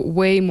now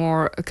way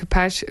more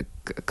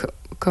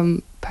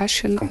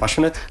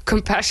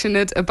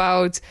compassionate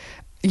about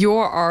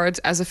your art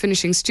as a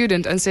finishing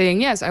student, and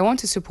saying, yes, I want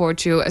to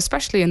support you,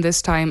 especially in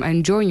this time,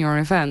 and join your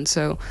event.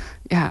 So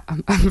yeah,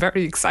 I'm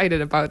very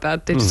excited about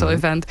that digital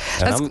event.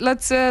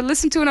 Let's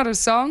listen to another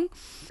song.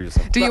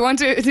 Do you want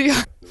to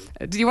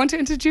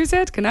introduce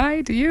it? Can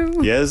I? Do you?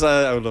 Yes,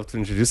 I would love to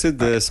introduce it.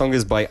 The song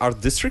is by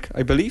Art District,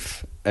 I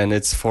believe, and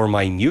it's For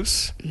My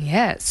Muse.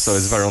 Yes. So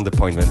it's very on the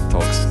point when it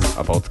talks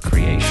about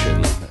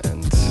creation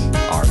and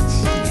art.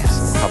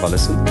 Yes. So have a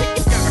listen.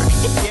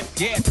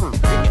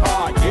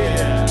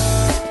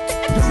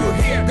 Do you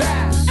hear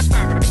that?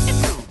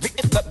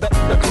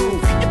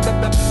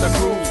 The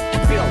groove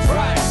feels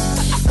right.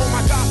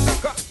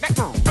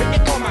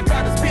 Oh my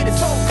God, the beat is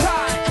so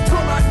tight.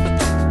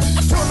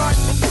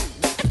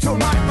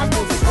 Tonight, my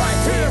groove is right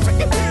here.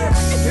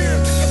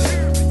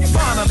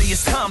 Finally,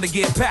 it's time to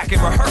get back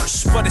and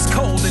rehearse, but it's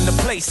cold in the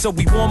place, so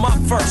we warm up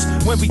first.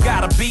 When we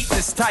got a beat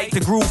that's tight, the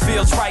groove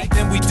feels right,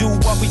 then we do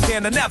what we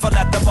can to never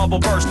let the bubble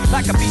burst.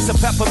 Like a piece of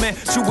peppermint,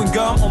 chewing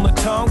gum on the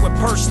tongue with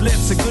pursed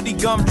lips, a goody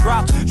gum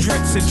drop,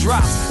 drips and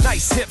drops.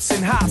 Nice hips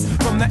and hops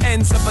from the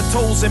ends of her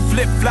toes and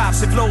flip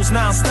flops. It flows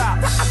non-stop.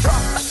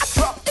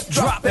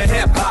 Drop the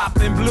hip hop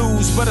and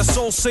blues, but a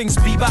soul sings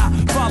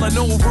bebop. Follow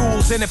no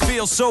rules, and it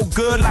feels so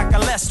good, like a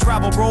less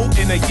traveled road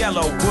in a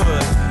yellow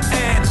wood.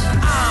 And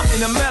I'm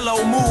in a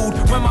mellow mood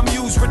when my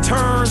muse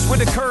returns, with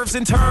the curves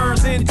and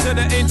turns into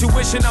the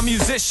intuition. A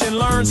musician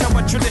learns how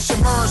a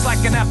tradition burns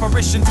like an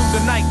apparition through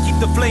the night. Keep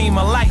the flame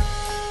alight.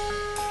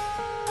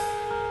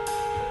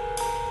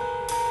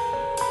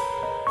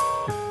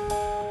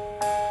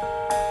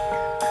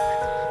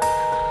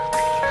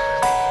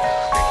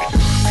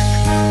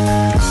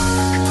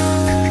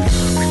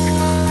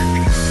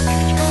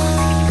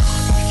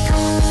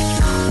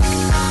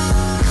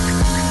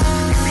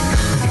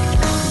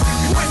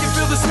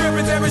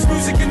 There is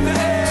music in the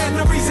air.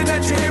 The reason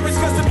that you hear it's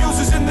cause the muse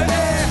is in the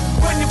air.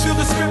 When you feel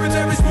the spirit,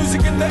 there is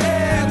music in the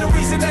air. The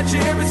reason that you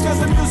hear it's cause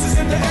the muse is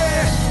in the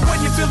air. When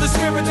you feel the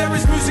spirit, there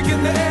is music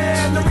in the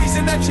air. The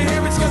reason that you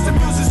hear it's cause the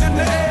muse is in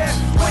the air.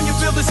 When you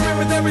feel the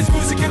spirit, there is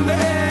music in the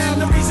air.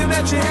 The reason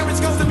that you hear it's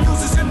cause the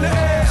muse is in the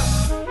air.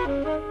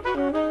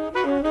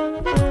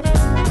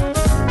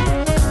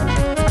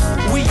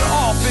 We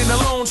all been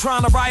alone,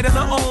 trying to write on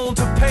our own,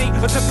 to paint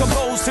or to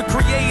compose, to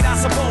create, I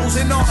suppose.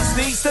 An artist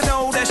needs to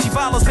know that she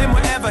follows him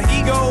wherever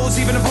he goes,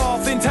 even if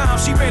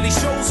oftentimes she rarely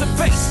shows her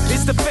face.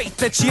 It's the faith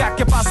that she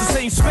occupies the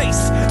same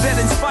space that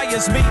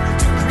inspires me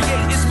to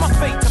create. It's my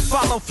fate to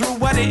follow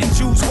through. I didn't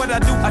choose what I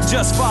do, I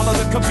just follow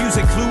the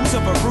confusing clues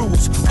of her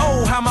rules.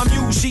 Oh, how my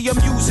muse, she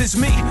amuses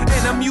me,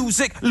 and her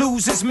music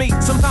loses me.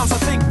 Sometimes I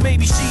think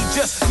maybe she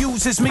just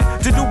uses me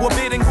to do a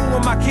bidding. Who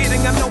am I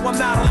kidding? I know I'm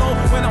not alone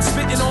when I'm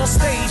spitting on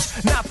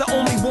stage. Not the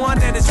only one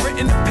that has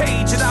written the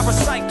page that I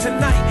recite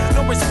tonight.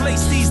 No, it's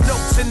placed these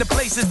notes in the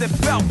places that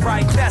felt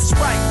right. That's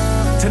right.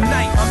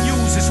 Tonight, my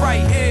muse is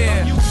right here.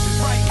 My muse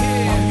is right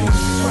here. My muse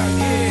is right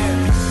here.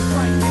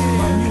 My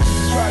muse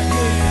is right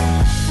here.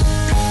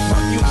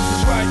 My muse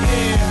is right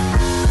here.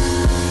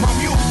 My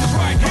muse is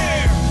right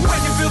here.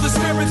 When you feel the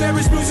spirit, there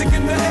is music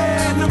in the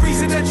air. The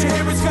reason that you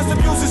hear it's cause the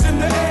muse is in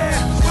the air.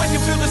 When you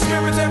feel the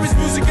spirit, there is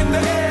music in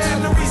the air.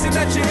 The reason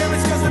that you hear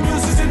it's cause the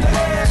muse is in the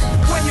air.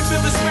 When you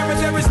feel the spirit,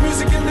 there is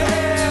music in the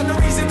air. The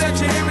reason that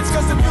you hear it's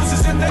cause the muse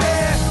is in the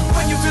air.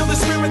 When you feel the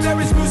spirit, there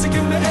is music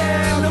in the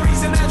air. The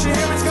reason that you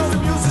hear it's cause the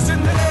muse is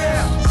in the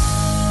air.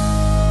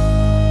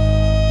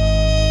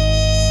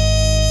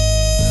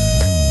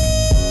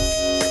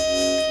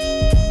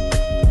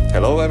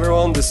 Hello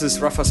everyone, this is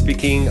Rafa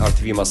speaking,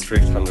 RTV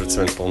Maastricht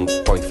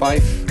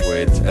 107.5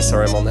 with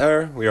SRM on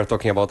air. We are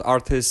talking about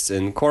artists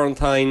in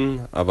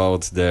quarantine,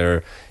 about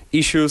their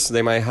issues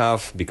they might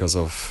have because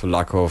of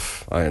lack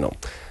of,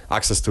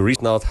 access to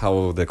reach out,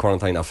 how the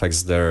quarantine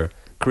affects their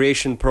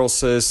creation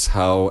process,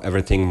 how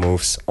everything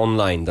moves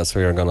online. That's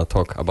what we're gonna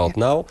talk about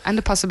now. And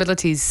the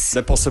possibilities.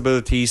 The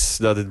possibilities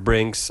that it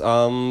brings.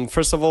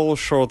 First of all,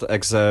 short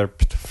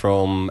excerpt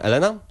from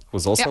Elena,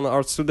 who's also an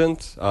art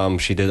student.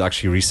 She did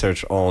actually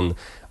research on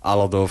a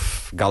lot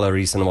of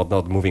galleries and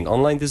whatnot moving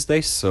online these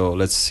days. So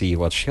let's see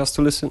what she has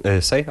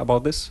to say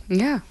about this.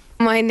 Yeah.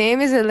 My name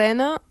is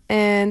Elena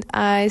and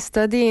I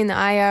study in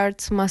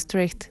iArts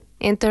Maastricht,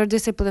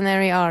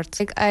 interdisciplinary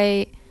arts.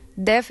 I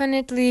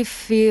definitely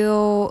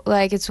feel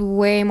like it's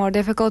way more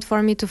difficult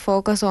for me to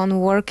focus on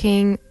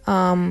working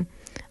on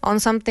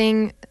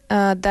something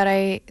that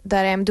I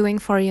am doing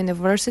for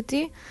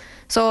university.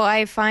 So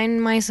I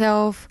find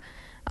myself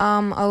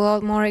a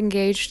lot more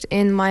engaged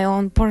in my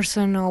own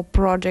personal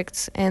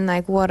projects and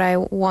like what I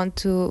want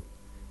to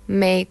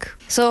make.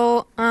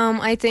 So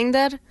I think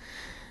that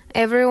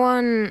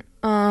everyone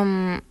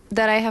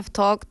that I have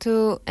talked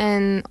to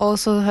and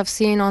also have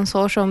seen on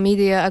social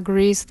media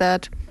agrees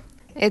that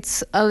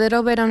it's a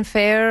little bit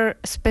unfair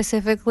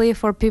specifically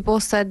for people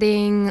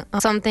studying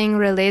something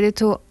related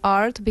to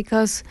art,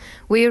 because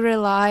we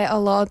rely a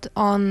lot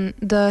on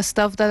the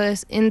stuff that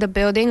is in the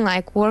building,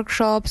 like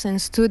workshops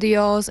and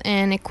studios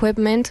and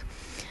equipment.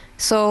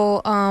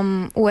 So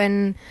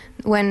when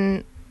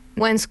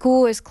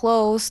school is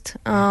closed,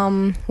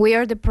 we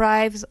are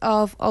deprived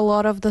of a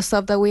lot of the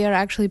stuff that we are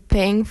actually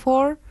paying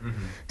for.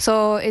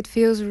 So it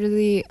feels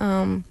really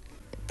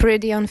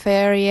pretty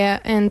unfair, yeah.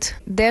 And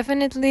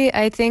definitely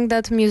I think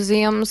that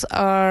museums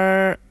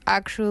are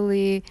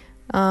actually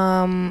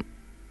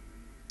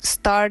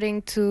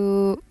starting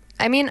to,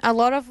 I mean, a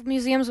lot of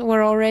museums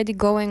were already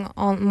going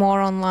on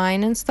more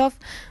online and stuff,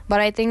 but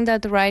I think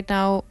that right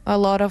now a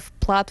lot of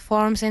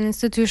platforms and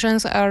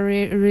institutions are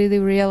really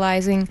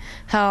realizing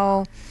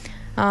how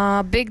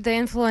big the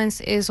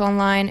influence is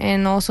online,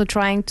 and also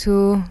trying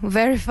to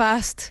very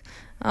fast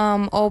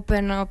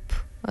open up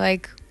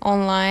like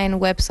online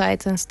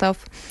websites and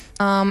stuff.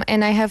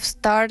 And I have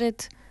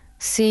started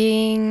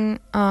seeing,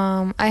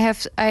 I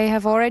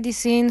have already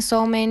seen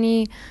so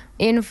many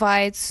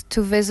invites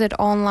to visit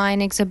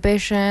online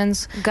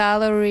exhibitions.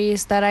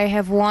 Galleries that I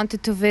have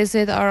wanted to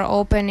visit are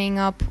opening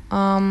up,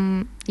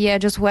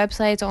 just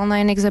websites,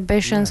 online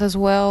exhibitions as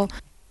well.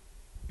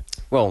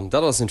 Well,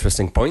 that was an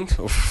interesting point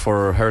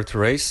for her to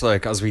raise.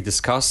 Like, as we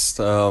discussed,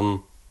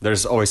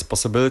 there's always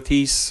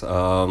possibilities.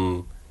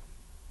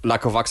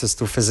 Lack of access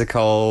to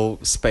physical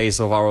space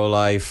of our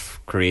life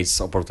creates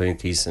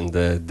opportunities in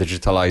the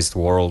digitalized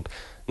world,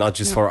 not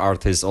just for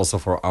artists, also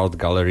for art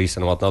galleries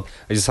and whatnot.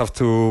 I just have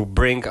to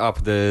bring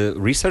up the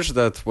research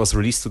that was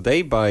released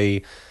today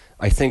by,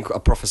 I think, a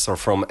professor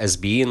from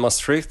SBE in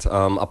Maastricht.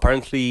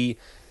 Apparently,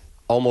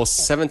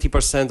 almost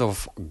 70%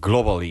 of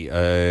globally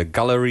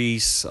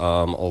galleries,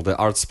 all the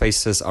art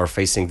spaces are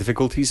facing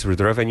difficulties with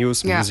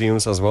revenues,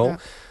 museums as well.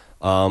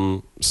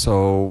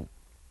 So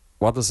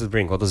what does it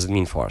bring? What does it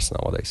mean for us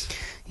nowadays?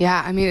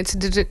 Yeah, I mean, it's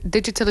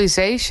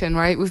digitalization,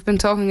 right? We've been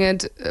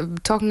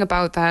talking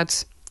about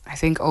that, I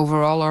think,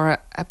 overall our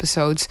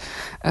episodes.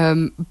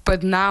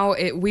 But now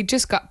we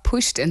just got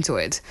pushed into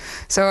it.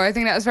 So I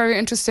think that's very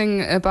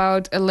interesting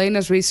about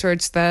Elena's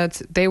research,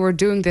 that they were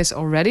doing this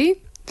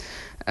already.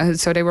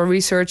 So they were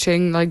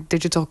researching like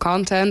digital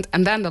content,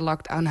 and then the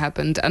lockdown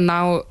happened, and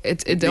now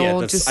it all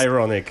that's just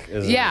ironic,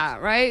 isn't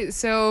it? Right.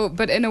 So,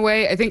 but in a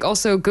way, I think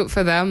also good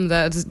for them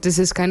that this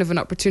is kind of an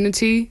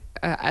opportunity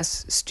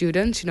as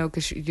students,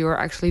 because you're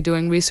actually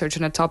doing research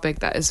on a topic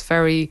that is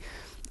very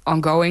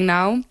ongoing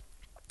now.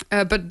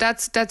 But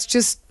that's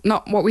just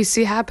not what we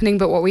see happening.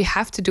 But what we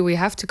have to do, we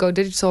have to go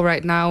digital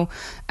right now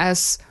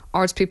as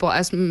arts people,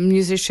 as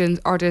musicians,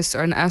 artists,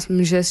 and as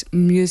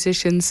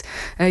musicians.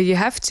 You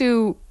have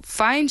to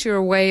find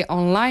your way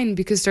online,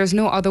 because there's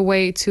no other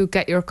way to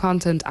get your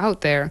content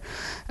out there.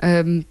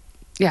 Let's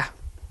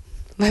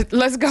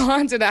go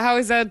on to that. How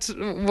is that?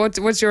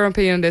 What's your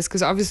opinion on this?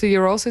 Because obviously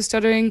you're also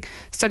studying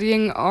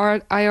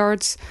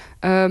IArts,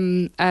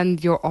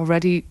 and you're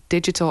already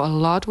digital a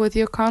lot with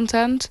your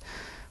content.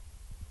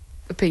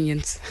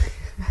 Opinions?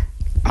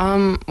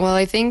 Well,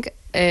 I think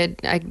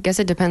I guess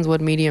it depends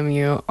what medium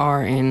you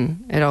are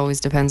in. It always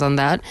depends on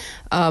that.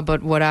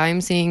 But what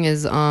I'm seeing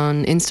is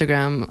on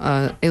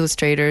Instagram,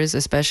 illustrators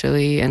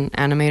especially, and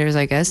animators,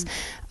 I guess,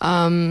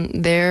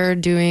 they're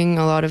doing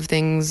a lot of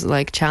things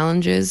like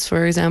challenges,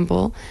 for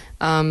example.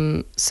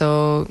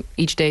 So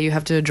each day you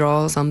have to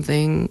draw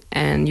something,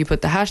 and you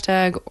put the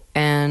hashtag,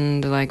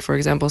 and like, for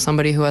example,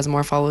 somebody who has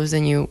more followers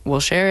than you will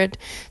share it.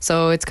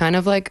 So it's kind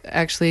of like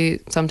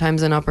actually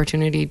sometimes an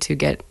opportunity to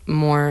get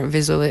more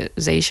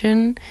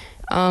visualization,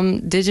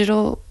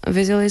 digital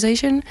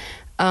visualization.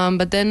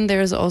 But then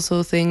there's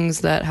also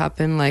things that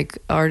happen, like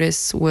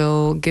artists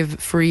will give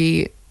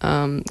free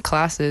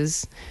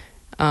classes,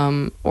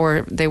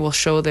 or they will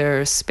show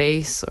their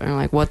space or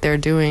like what they're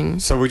doing.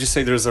 So would you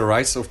say there's a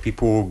rise of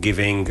people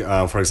giving,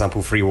 for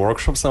example, free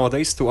workshops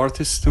nowadays to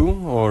artists too,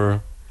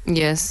 or?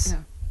 Yes.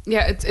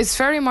 Yeah, it's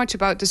very much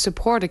about the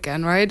support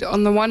again, right?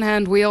 On the one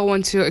hand, we all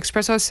want to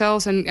express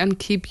ourselves and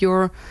keep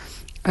your,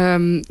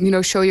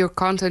 show your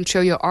content,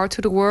 show your art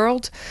to the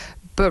world.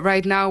 But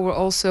right now we're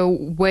also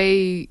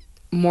way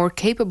more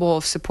capable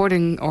of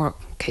supporting, or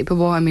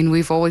capable, I mean,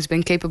 we've always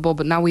been capable,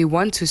 but now we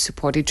want to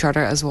support each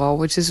other as well,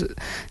 which is,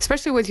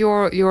 especially with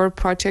your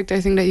project,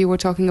 I think that you were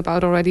talking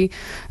about already,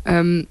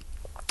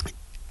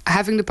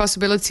 having the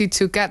possibility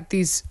to get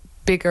these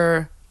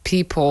bigger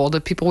people,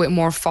 the people with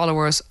more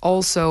followers,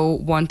 also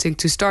wanting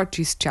to start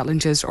these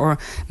challenges, or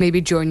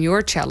maybe join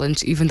your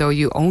challenge, even though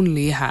you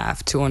only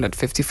have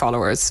 250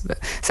 followers.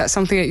 Is that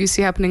something that you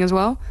see happening as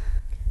well?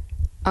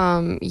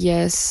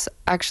 Yes,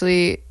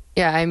 actually,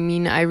 yeah, I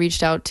mean, I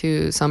reached out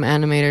to some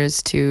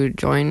animators to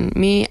join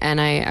me, and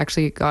I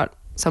actually got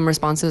some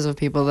responses of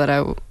people that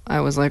I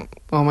was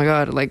like, oh my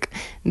god, like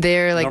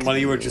they're like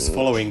normally you were just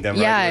following them,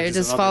 right? Yeah, You're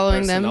just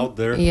following them out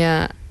there.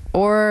 Yeah.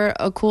 Or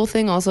a cool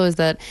thing also is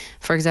that,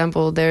 for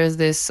example, there's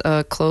this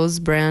clothes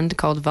brand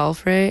called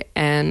Valfrey,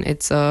 and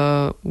it's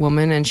a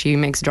woman and she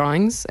makes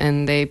drawings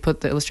and they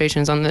put the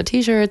illustrations on the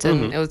t-shirts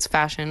and it was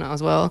fashion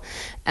as well.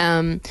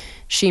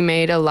 She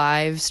made a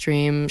live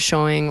stream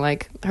showing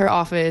like her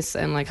office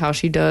and like how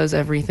she does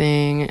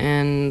everything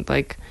and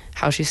like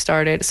how she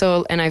started.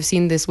 So, and I've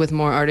seen this with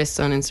more artists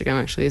on Instagram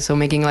actually. So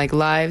making like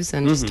lives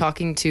and just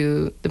talking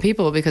to the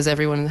people because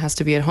everyone has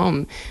to be at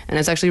home. And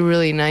it's actually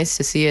really nice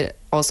to see it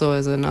also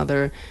as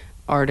another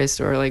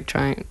artist or like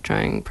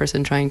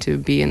trying to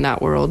be in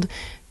that world,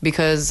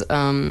 because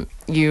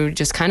you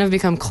just kind of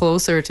become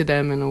closer to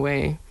them in a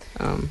way.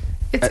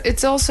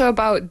 It's also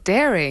about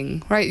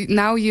daring, right?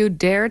 Now you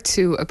dare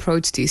to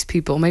approach these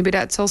people. Maybe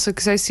that's also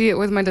because I see it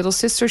with my little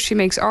sister. She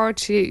makes art.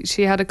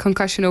 She had a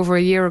concussion over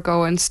a year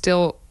ago and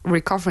still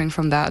recovering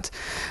from that.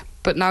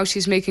 But now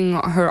she's making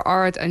her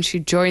art and she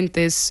joined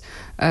this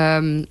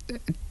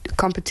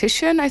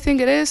competition, I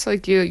think it is.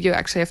 Like you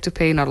actually have to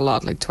pay not a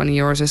lot, like 20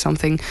 euros or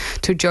something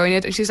to join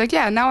it. And she's like,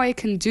 yeah, now I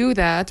can do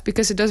that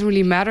because it doesn't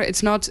really matter.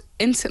 It's not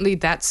instantly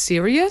that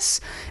serious.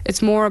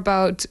 It's more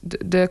about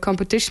the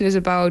competition is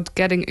about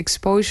getting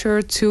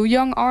exposure to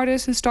young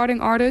artists and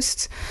starting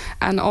artists,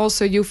 and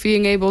also you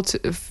feeling able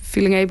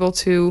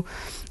to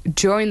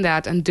join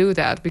that and do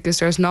that because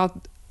there's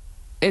not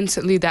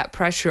instantly that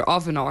pressure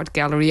of an art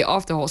gallery,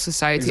 of the whole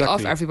society,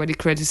 of everybody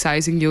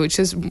criticizing you. It's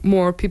just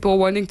more people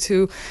wanting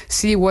to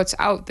see what's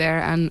out there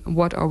and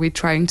what are we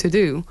trying to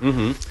do.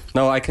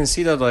 No, I can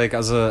see that, like,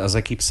 as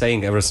I keep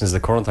saying, ever since the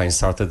quarantine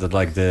started, that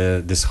like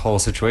this whole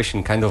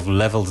situation kind of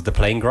leveled the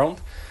playing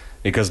ground.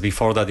 Because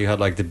before that you had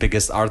like the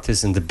biggest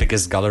artists in the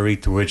biggest gallery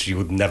to which you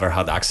would never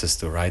had access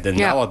to, right? And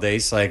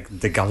nowadays, like,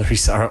 the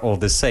galleries are all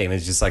the same.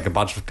 It's just like a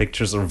bunch of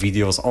pictures or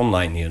videos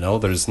online, you know?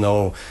 There's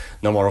no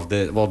more of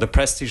the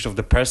prestige of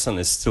the person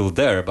is still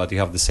there, but you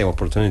have the same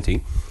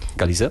opportunity.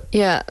 Galiza?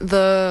 Yeah,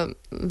 the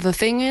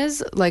thing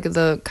is, like,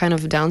 the kind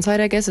of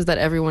downside, I guess, is that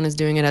everyone is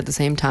doing it at the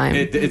same time.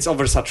 It's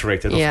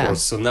oversaturated, of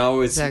course. So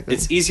now it's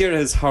easier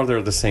and it's harder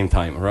at the same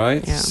time,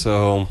 right? Yeah.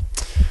 So...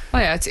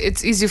 Well, yeah,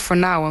 it's easy for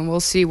now, and we'll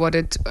see what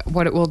it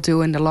will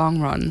do in the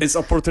long run. It's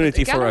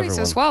opportunity for everyone. Galleries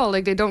as well,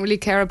 like, they don't really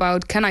care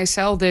about, can I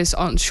sell this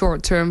on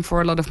short term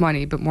for a lot of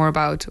money, but more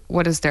about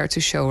what is there to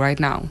show right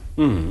now.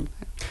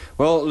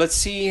 Well, let's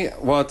see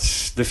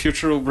what the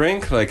future will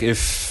bring. Like,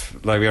 if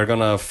we are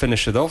gonna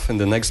finish it off in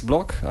the next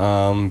block.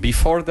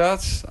 Before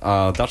that,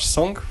 Dutch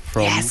song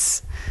from.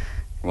 Yes.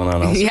 Wanna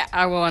announce it? Yeah,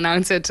 I will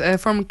announce it.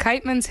 From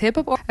Kiteman's Hip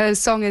Hop.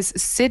 Song is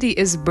City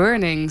is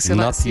Burning. So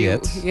let's see.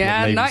 Not yet.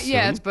 Yeah, not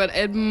yet, but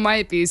it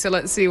might be. So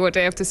let's see what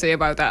they have to say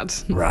about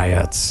that.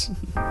 Riots.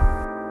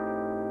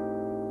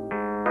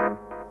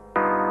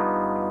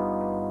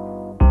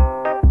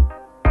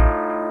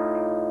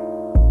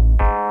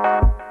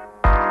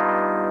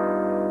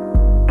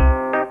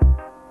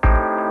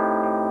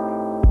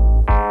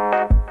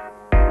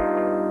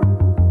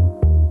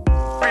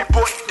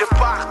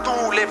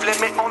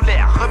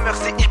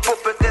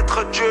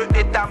 Dieu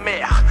et ta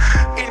mère.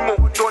 Ils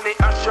m'ont donné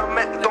un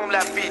chemin dans la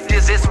vie,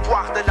 des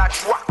espoirs, de la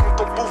joie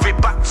quand on pouvait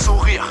pas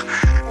sourire.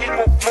 Ils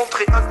m'ont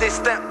montré un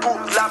destin pour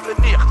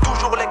l'avenir.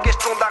 Toujours les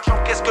questions d'argent,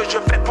 qu'est-ce que je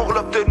fais pour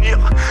l'obtenir?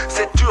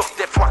 C'est dur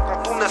des fois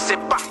quand on ne sait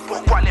pas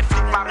pourquoi les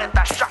flics m'arrêtent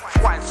à chaque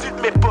fois.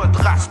 Insultent mes potes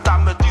Rasta,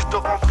 me disent de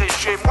rentrer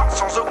chez moi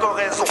sans aucune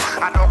raison.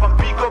 Alors un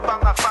big up à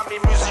ma famille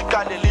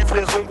musicale et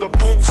livraison de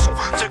bons sons.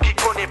 Ceux qui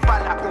connaissent pas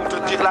la honte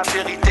de dire la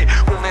vérité,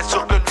 on est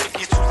sûr que lui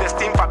qui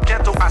sous-estime va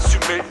bientôt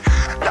assumer.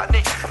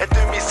 L'année est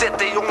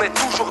 2007 et on est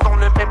toujours dans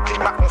le même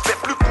climat. On fait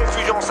plus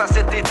confiance à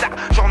cet état,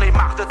 j'en ai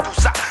marre de tout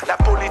ça. La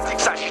politique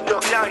s'agit de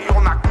rien et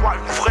on a quoi?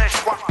 Une vraie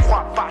joie, je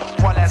crois pas,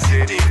 je vois la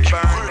cité qui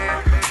brûle.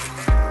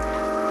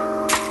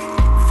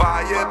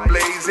 Fire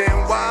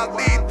blazing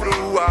wildly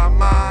through our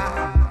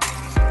minds.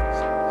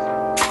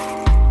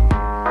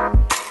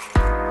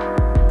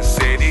 The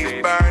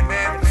city's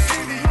burning,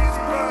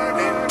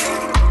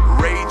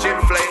 raging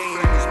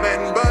flames,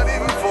 men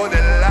burning for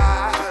their lives.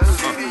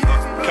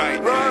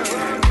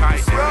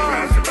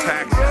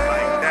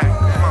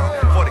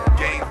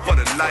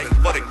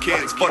 For the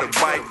kids, for the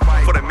white,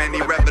 for the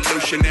many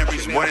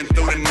revolutionaries running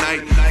through the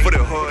night, for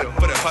the hood,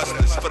 for the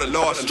hustlers, for the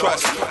lost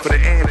trust, for the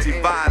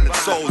anti-violent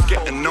souls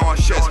getting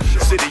nauseous.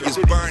 The city is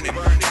burning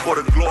for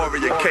the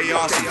glory of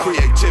chaos and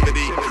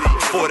creativity,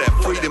 for that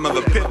freedom of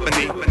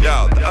epiphany.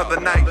 Yo, the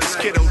other night this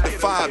kiddo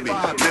defied me,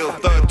 Lil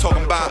Thug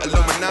talking about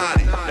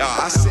Illuminati. Yo,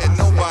 I said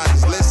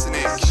nobody's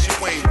listening, cause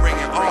you ain't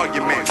bringing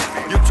arguments.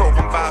 You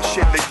talking about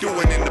shit they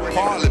doing in the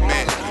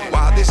parliament.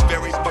 While this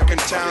very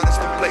fucking town is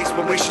the place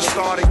where we should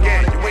start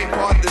again. You ain't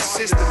part of the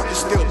system, you're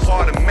still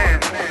part of man.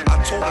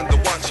 I told them to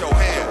watch your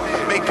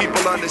hand. Make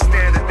people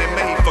understand that they're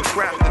made for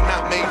craft and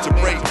not made to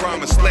break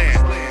promised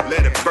land.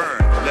 Let it burn,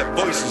 let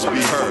voices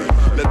be heard.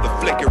 Let the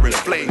flickering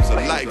flames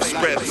of life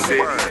spread the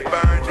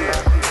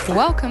word.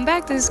 Welcome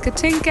back, this is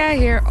Katinka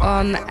here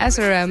on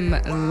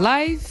SRM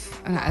Live.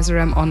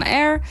 SRM On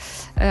Air.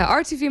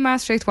 RTV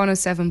Maastricht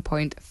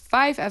 107.5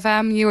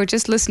 FM. You were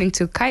just listening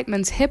to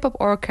Kiteman's Hip Hop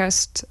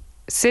Orchestra.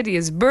 City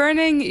is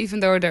Burning,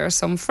 even though there is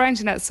some French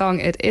in that song.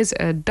 It is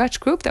a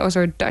Dutch group. That was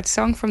our Dutch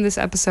song from this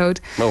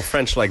episode. Well,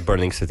 French like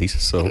burning cities,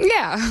 so...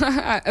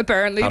 Yeah,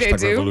 apparently they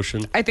do.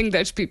 Revolution. I think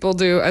Dutch people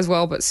do as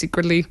well, but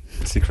secretly.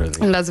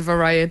 Secretly. Less of a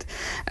riot.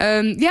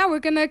 We're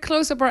going to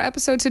close up our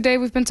episode today.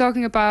 We've been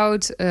talking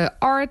about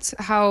art,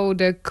 how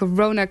the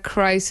corona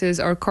crisis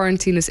or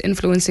quarantine is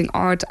influencing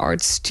art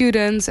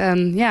students,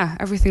 and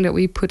everything that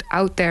we put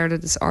out there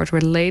that is art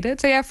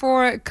related. So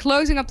for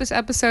closing up this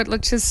episode,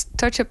 let's just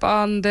touch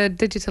upon the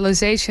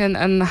digitalization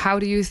and how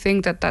do you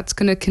think that that's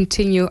going to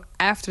continue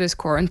after this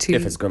quarantine?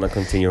 If it's going to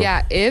continue.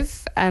 Yeah,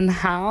 if and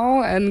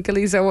how. And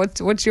Galisa,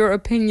 what's your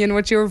opinion?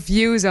 What's your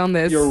views on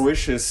this? Your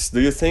wishes.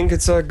 Do you think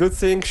it's a good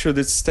thing? Should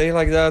it stay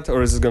like that?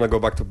 Or is it going to go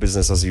back to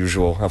business as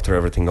usual after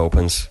everything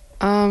opens?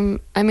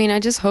 I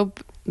just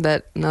hope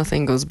that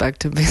nothing goes back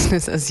to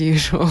business as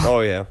usual.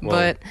 Oh, yeah.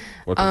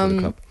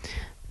 Well,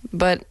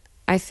 but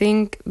I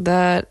think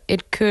that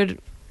it could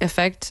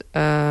affect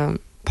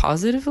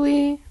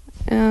positively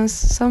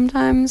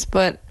sometimes,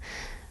 but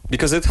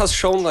because it has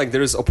shown like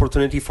there is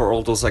opportunity for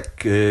all those like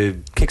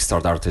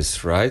Kickstart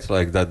artists, right?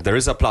 Like that there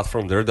is a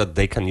platform there that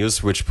they can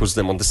use which puts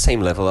them on the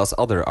same level as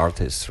other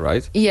artists,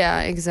 right?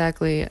 Yeah,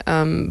 exactly.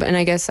 And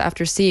I guess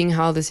after seeing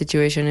how the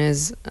situation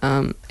is,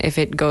 if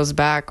it goes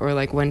back or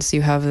like once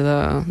you have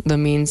the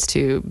means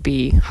to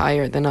be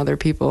higher than other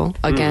people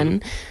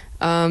again,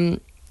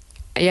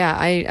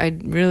 I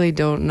really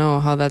don't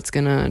know how that's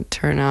gonna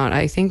turn out.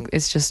 I think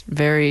it's just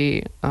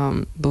very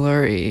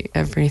blurry,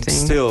 everything.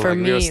 Still, for like,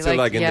 me, we're still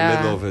like in the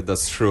middle of it.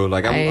 That's true.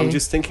 Like I'm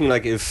just thinking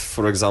like if,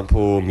 for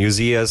example,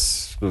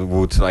 museums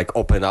would like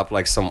open up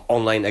like some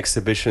online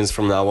exhibitions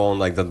from now on,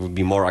 like that would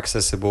be more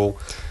accessible,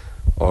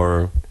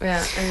 or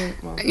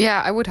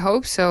I would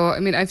hope so. I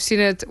mean, I've seen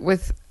it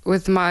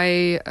with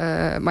my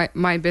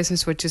my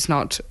business, which is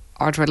not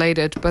art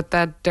related, but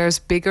that there's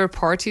bigger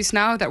parties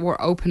now that were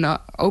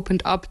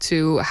opened up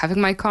to having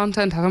my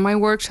content, having my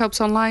workshops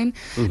online,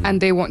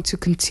 and they want to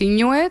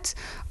continue it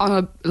on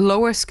a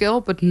lower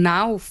scale, but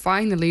now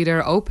finally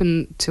they're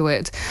open to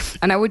it.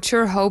 And I would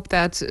sure hope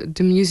that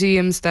the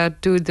museums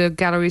that do the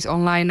galleries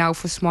online now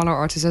for smaller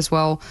artists as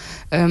well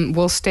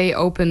will stay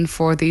open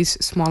for these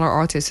smaller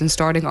artists and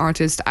starting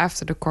artists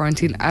after the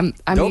quarantine.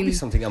 That would be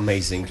something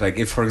amazing. Like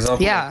if, for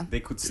example, like, they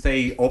could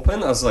stay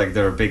open as like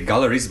their big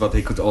galleries, but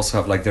they could also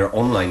have like their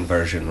online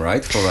version,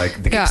 right? For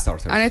like the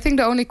Kickstarter. And I think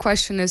the only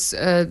question is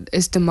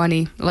the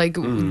money. Like,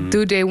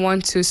 do they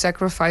want to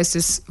sacrifice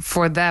this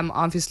for them,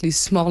 obviously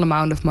small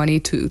amount of money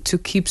to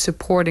keep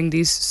supporting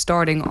these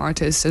starting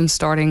artists and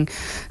starting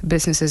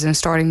businesses and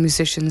starting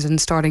musicians and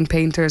starting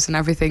painters and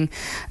everything?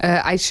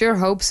 I sure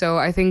hope so.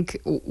 I think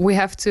we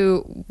have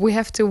to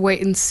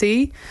wait and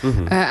see.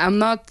 I'm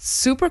not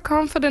super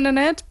confident in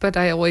it, but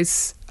I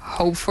always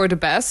hope for the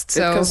best.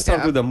 So it can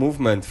start with a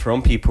movement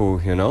from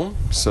people, you know.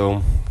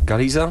 So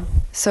Galisa?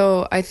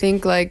 So I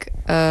think like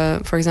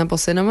for example,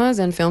 cinemas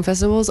and film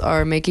festivals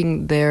are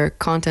making their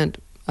content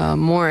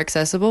more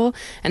accessible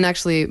and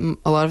actually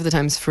a lot of the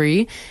times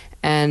free.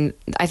 And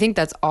I think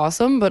that's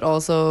awesome, but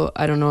also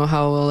I don't know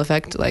how it will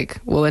affect,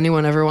 like, will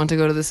anyone ever want to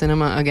go to the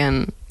cinema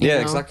again? You know?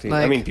 Exactly.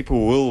 Like, I mean,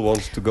 people will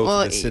want to go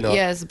to the cinema.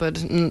 Yes,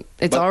 but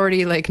it's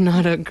already like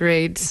not a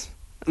great...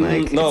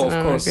 Like, no, of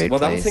course.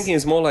 What I'm thinking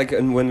is more like,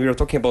 and when we were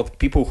talking about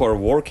people who are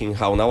working,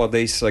 how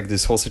nowadays like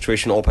this whole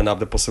situation opened up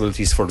the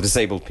possibilities for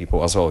disabled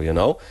people as well, you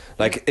know?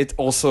 Like it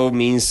also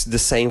means the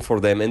same for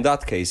them in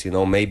that case, you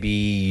know? Maybe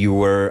you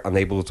were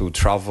unable to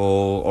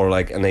travel or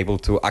like unable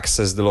to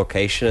access the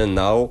location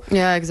now.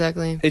 Yeah,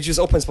 exactly. It just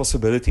opens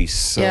possibilities.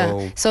 So.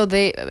 Yeah. So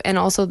and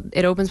also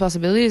it opens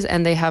possibilities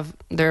and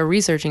they're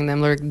researching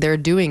them, they're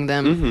doing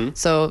them.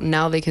 So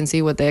now they can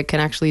see what they can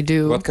actually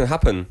do. What can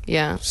happen.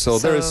 Yeah. So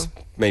there is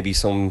maybe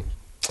some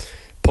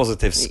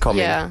positives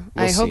coming. Yeah,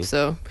 we'll I hope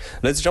so.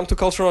 Let's jump to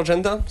cultural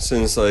agenda,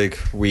 since like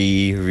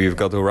we've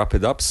got to wrap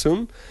it up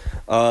soon.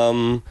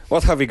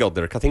 What have we got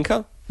there,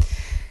 Katinka?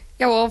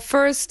 Yeah, well,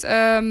 first,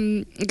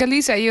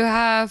 Galisa, you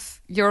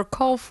have your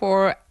call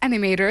for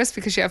animators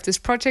because you have this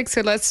project. So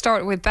let's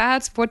start with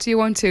that. What do you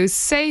want to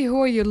say?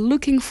 Who are you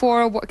looking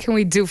for? What can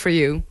we do for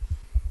you?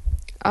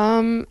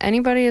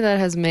 Anybody that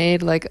has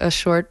made like a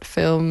short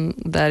film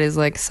that is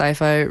like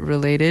sci-fi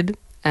related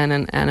and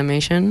an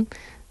animation.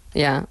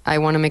 Yeah, I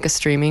want to make a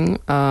streaming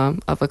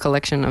of a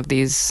collection of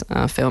these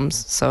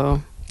films. So,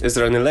 is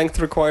there any length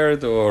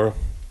required, or it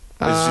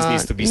just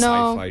needs to be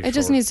sci-fi? No, it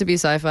just needs to be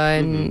sci-fi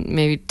and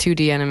maybe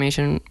 2D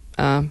animation,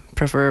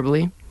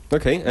 preferably.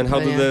 Okay, and how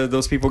do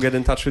those people get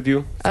in touch with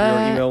you? Through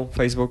your email,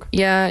 Facebook?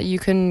 Yeah, you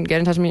can get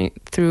in touch with me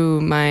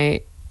through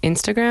my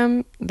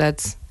Instagram.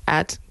 That's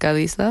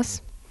 @Galislas.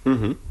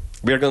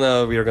 We are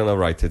gonna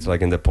write it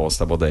like in the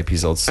post about the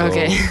episode. So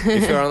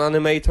if you're an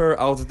animator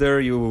out there,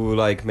 you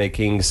like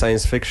making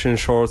science fiction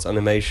shorts,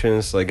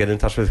 animations, like get in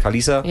touch with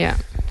Galisa. Yeah.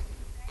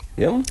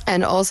 Yeah.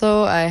 And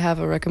also I have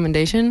a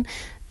recommendation.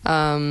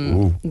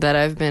 that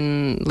I've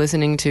been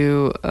listening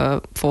to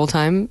full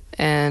time,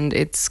 and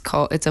it's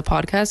a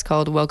podcast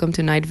called Welcome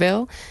to Night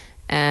Vale,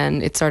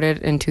 and it started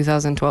in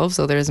 2012.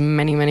 So there's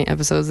many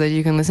episodes that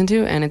you can listen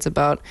to, and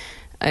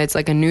it's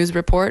like a news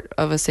report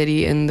of a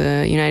city in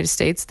the United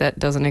States that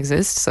doesn't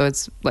exist. So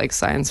it's like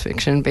science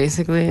fiction,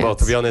 basically. Well,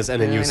 to be honest,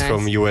 any news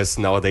from US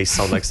nowadays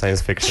sound like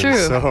science fiction. True.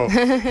 So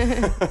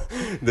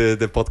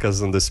the podcast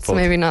is on the spot.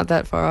 It's maybe not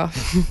that far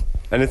off.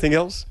 Anything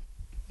else?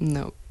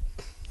 No.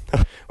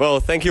 Well,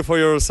 thank you for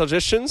your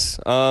suggestions.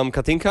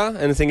 Katinka,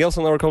 anything else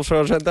on our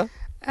cultural agenda?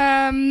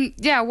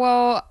 Yeah,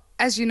 well,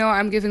 as you know,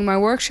 I'm giving my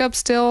workshop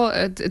still.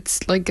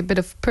 It's like a bit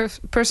of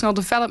personal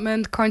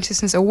development,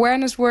 consciousness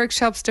awareness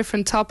workshops,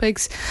 different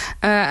topics.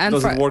 And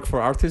Does it work for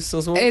artists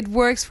as well? It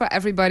works for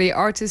everybody,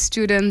 artists,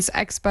 students,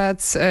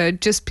 expats,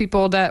 just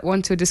people that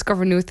want to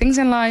discover new things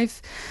in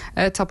life.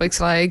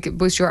 Topics like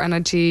boost your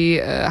energy,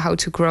 how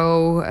to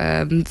grow,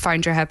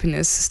 find your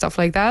happiness, stuff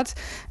like that.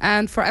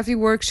 And for every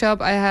workshop,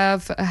 I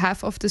have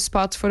half of the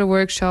spots for the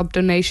workshop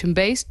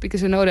donation-based,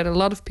 because I know that a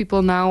lot of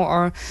people now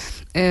are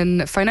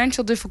in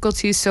financial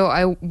difficulties, so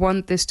I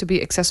want this to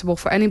be accessible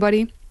for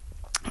anybody.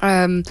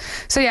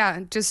 So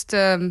yeah, just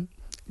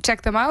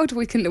check them out.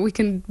 We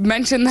can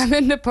mention them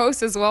in the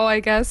post as well,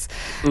 I guess.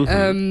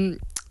 I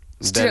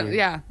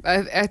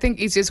think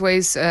easiest way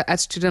is at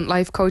Student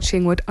Life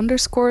Coaching with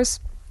underscores.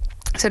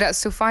 So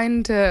that's to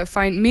find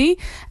me.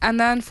 And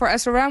then for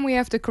SRM, we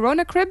have the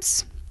Corona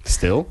Cribs.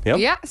 Still, yeah?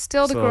 Yeah,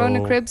 still the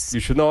Corona Cribs. You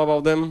should know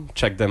about them.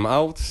 Check them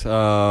out.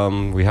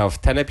 We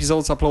have 10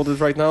 episodes uploaded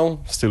right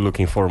now. Still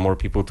looking for more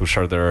people to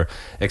share their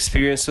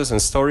experiences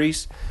and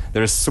stories.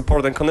 There's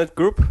Support and Connect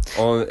group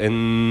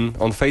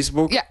on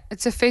Facebook. Yeah,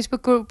 it's a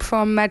Facebook group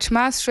from Match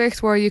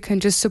Maastricht where you can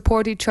just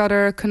support each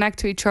other, connect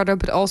to each other,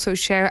 but also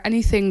share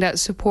anything that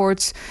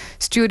supports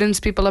students,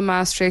 people in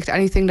Maastricht,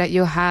 anything that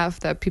you have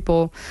that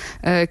people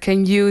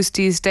can use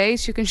these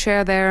days. You can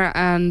share there.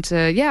 And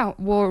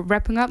we're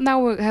wrapping up now.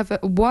 We'll have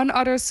one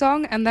other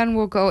song and then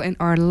we'll go in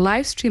our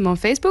live stream on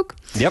Facebook.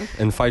 Yep,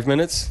 in 5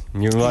 minutes,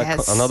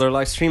 another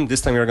live stream.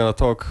 This time we're going to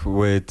talk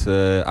with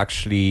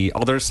actually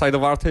other side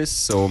of artists,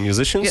 so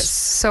musicians. Yes,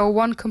 so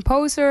one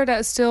composer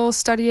that's still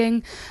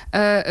studying,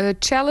 a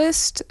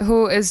cellist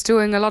who is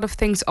doing a lot of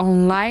things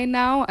online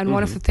now, and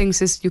one of the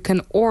things is you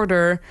can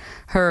order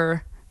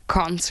her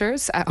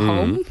concerts at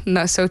home.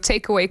 So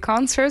takeaway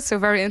concerts. So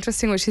very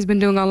interesting what she's been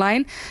doing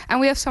online.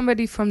 And we have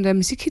somebody from the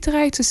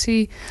Muziekgieterij to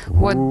see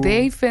what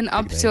they've been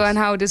up to and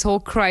how this whole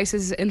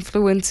crisis is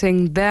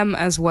influencing them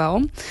as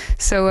well.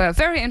 So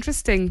very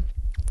interesting.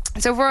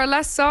 So for our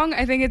last song,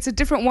 I think it's a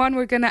different one.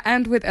 We're going to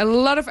end with a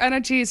lot of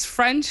energy. It's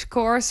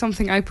Frenchcore,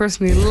 something I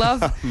personally love.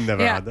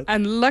 Never had it.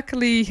 And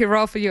luckily,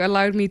 Hiralfa, you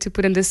allowed me to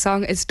put in this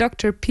song. It's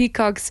Dr.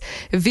 Peacock's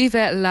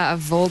Vive la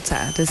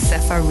Volta, the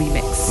Sefa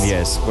remix.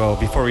 Yes, well,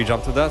 before we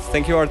jump to that,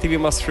 thank you RTV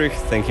Maastricht,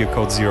 thank you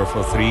Code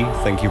 043,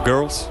 thank you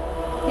girls.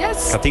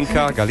 Yes.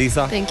 Katinka,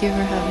 Galiza. Thank you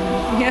for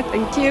having me. Yeah,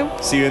 thank you.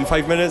 See you in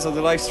 5 minutes on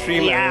the live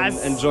stream.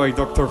 Yes. And enjoy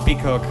Dr.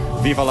 Peacock,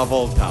 Viva la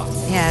Volta.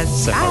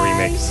 Yes. Sefa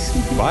remix.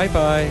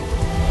 Bye-bye.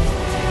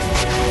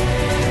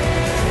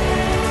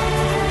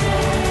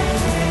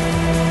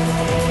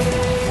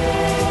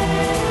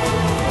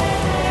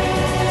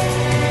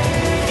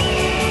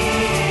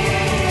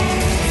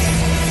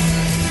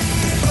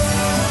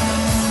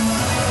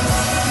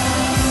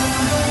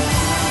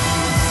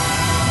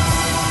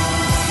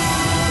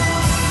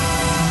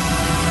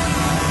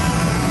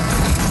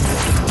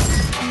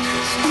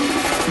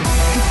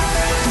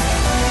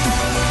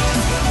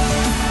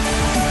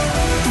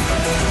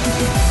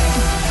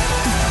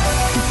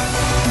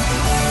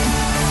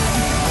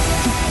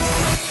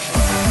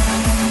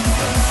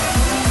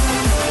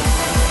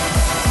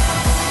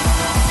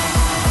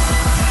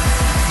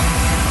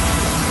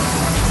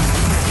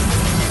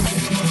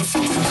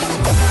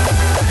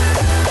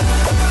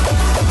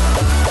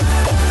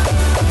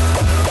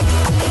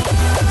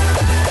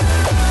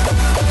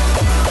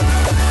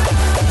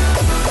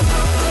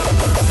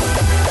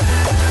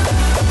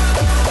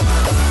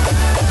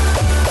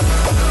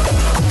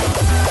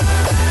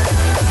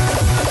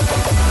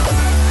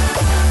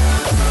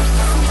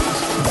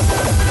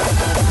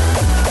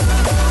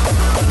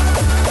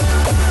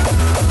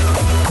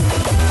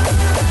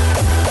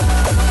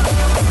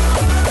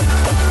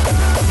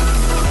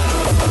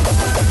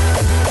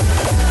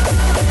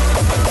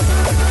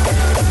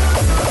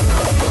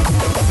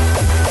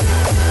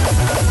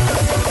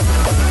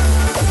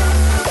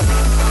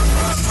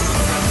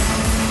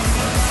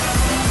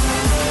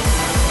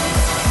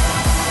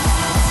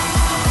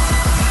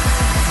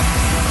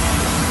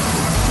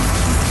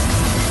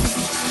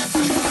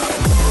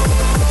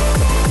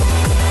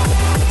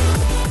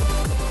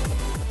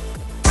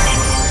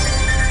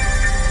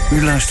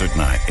 U luistert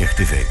naar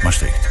RTV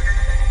Maastricht.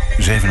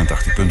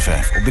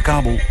 87.5 op de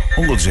kabel,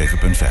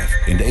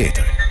 107.5 in de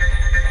ether.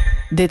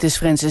 Dit is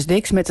Francis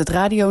Dix met het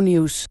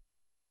radionieuws.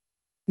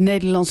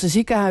 Nederlandse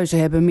ziekenhuizen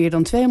hebben meer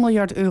dan 2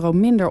 miljard euro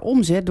minder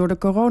omzet door de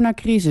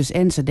coronacrisis.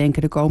 En ze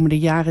denken de komende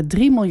jaren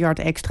 3 miljard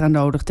extra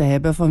nodig te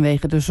hebben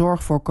vanwege de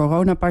zorg voor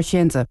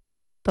coronapatiënten.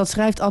 Dat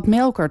schrijft Ad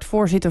Melkert,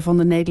 voorzitter van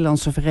de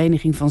Nederlandse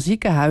Vereniging van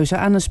Ziekenhuizen,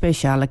 aan een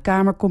speciale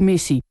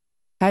Kamercommissie.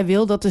 Hij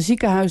wil dat de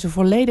ziekenhuizen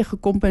volledig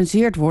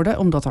gecompenseerd worden,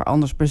 omdat er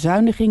anders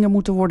bezuinigingen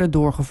moeten worden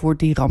doorgevoerd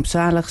die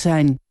rampzalig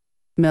zijn.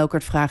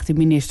 Melkert vraagt de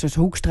ministers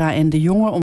Hoekstra en De Jonge om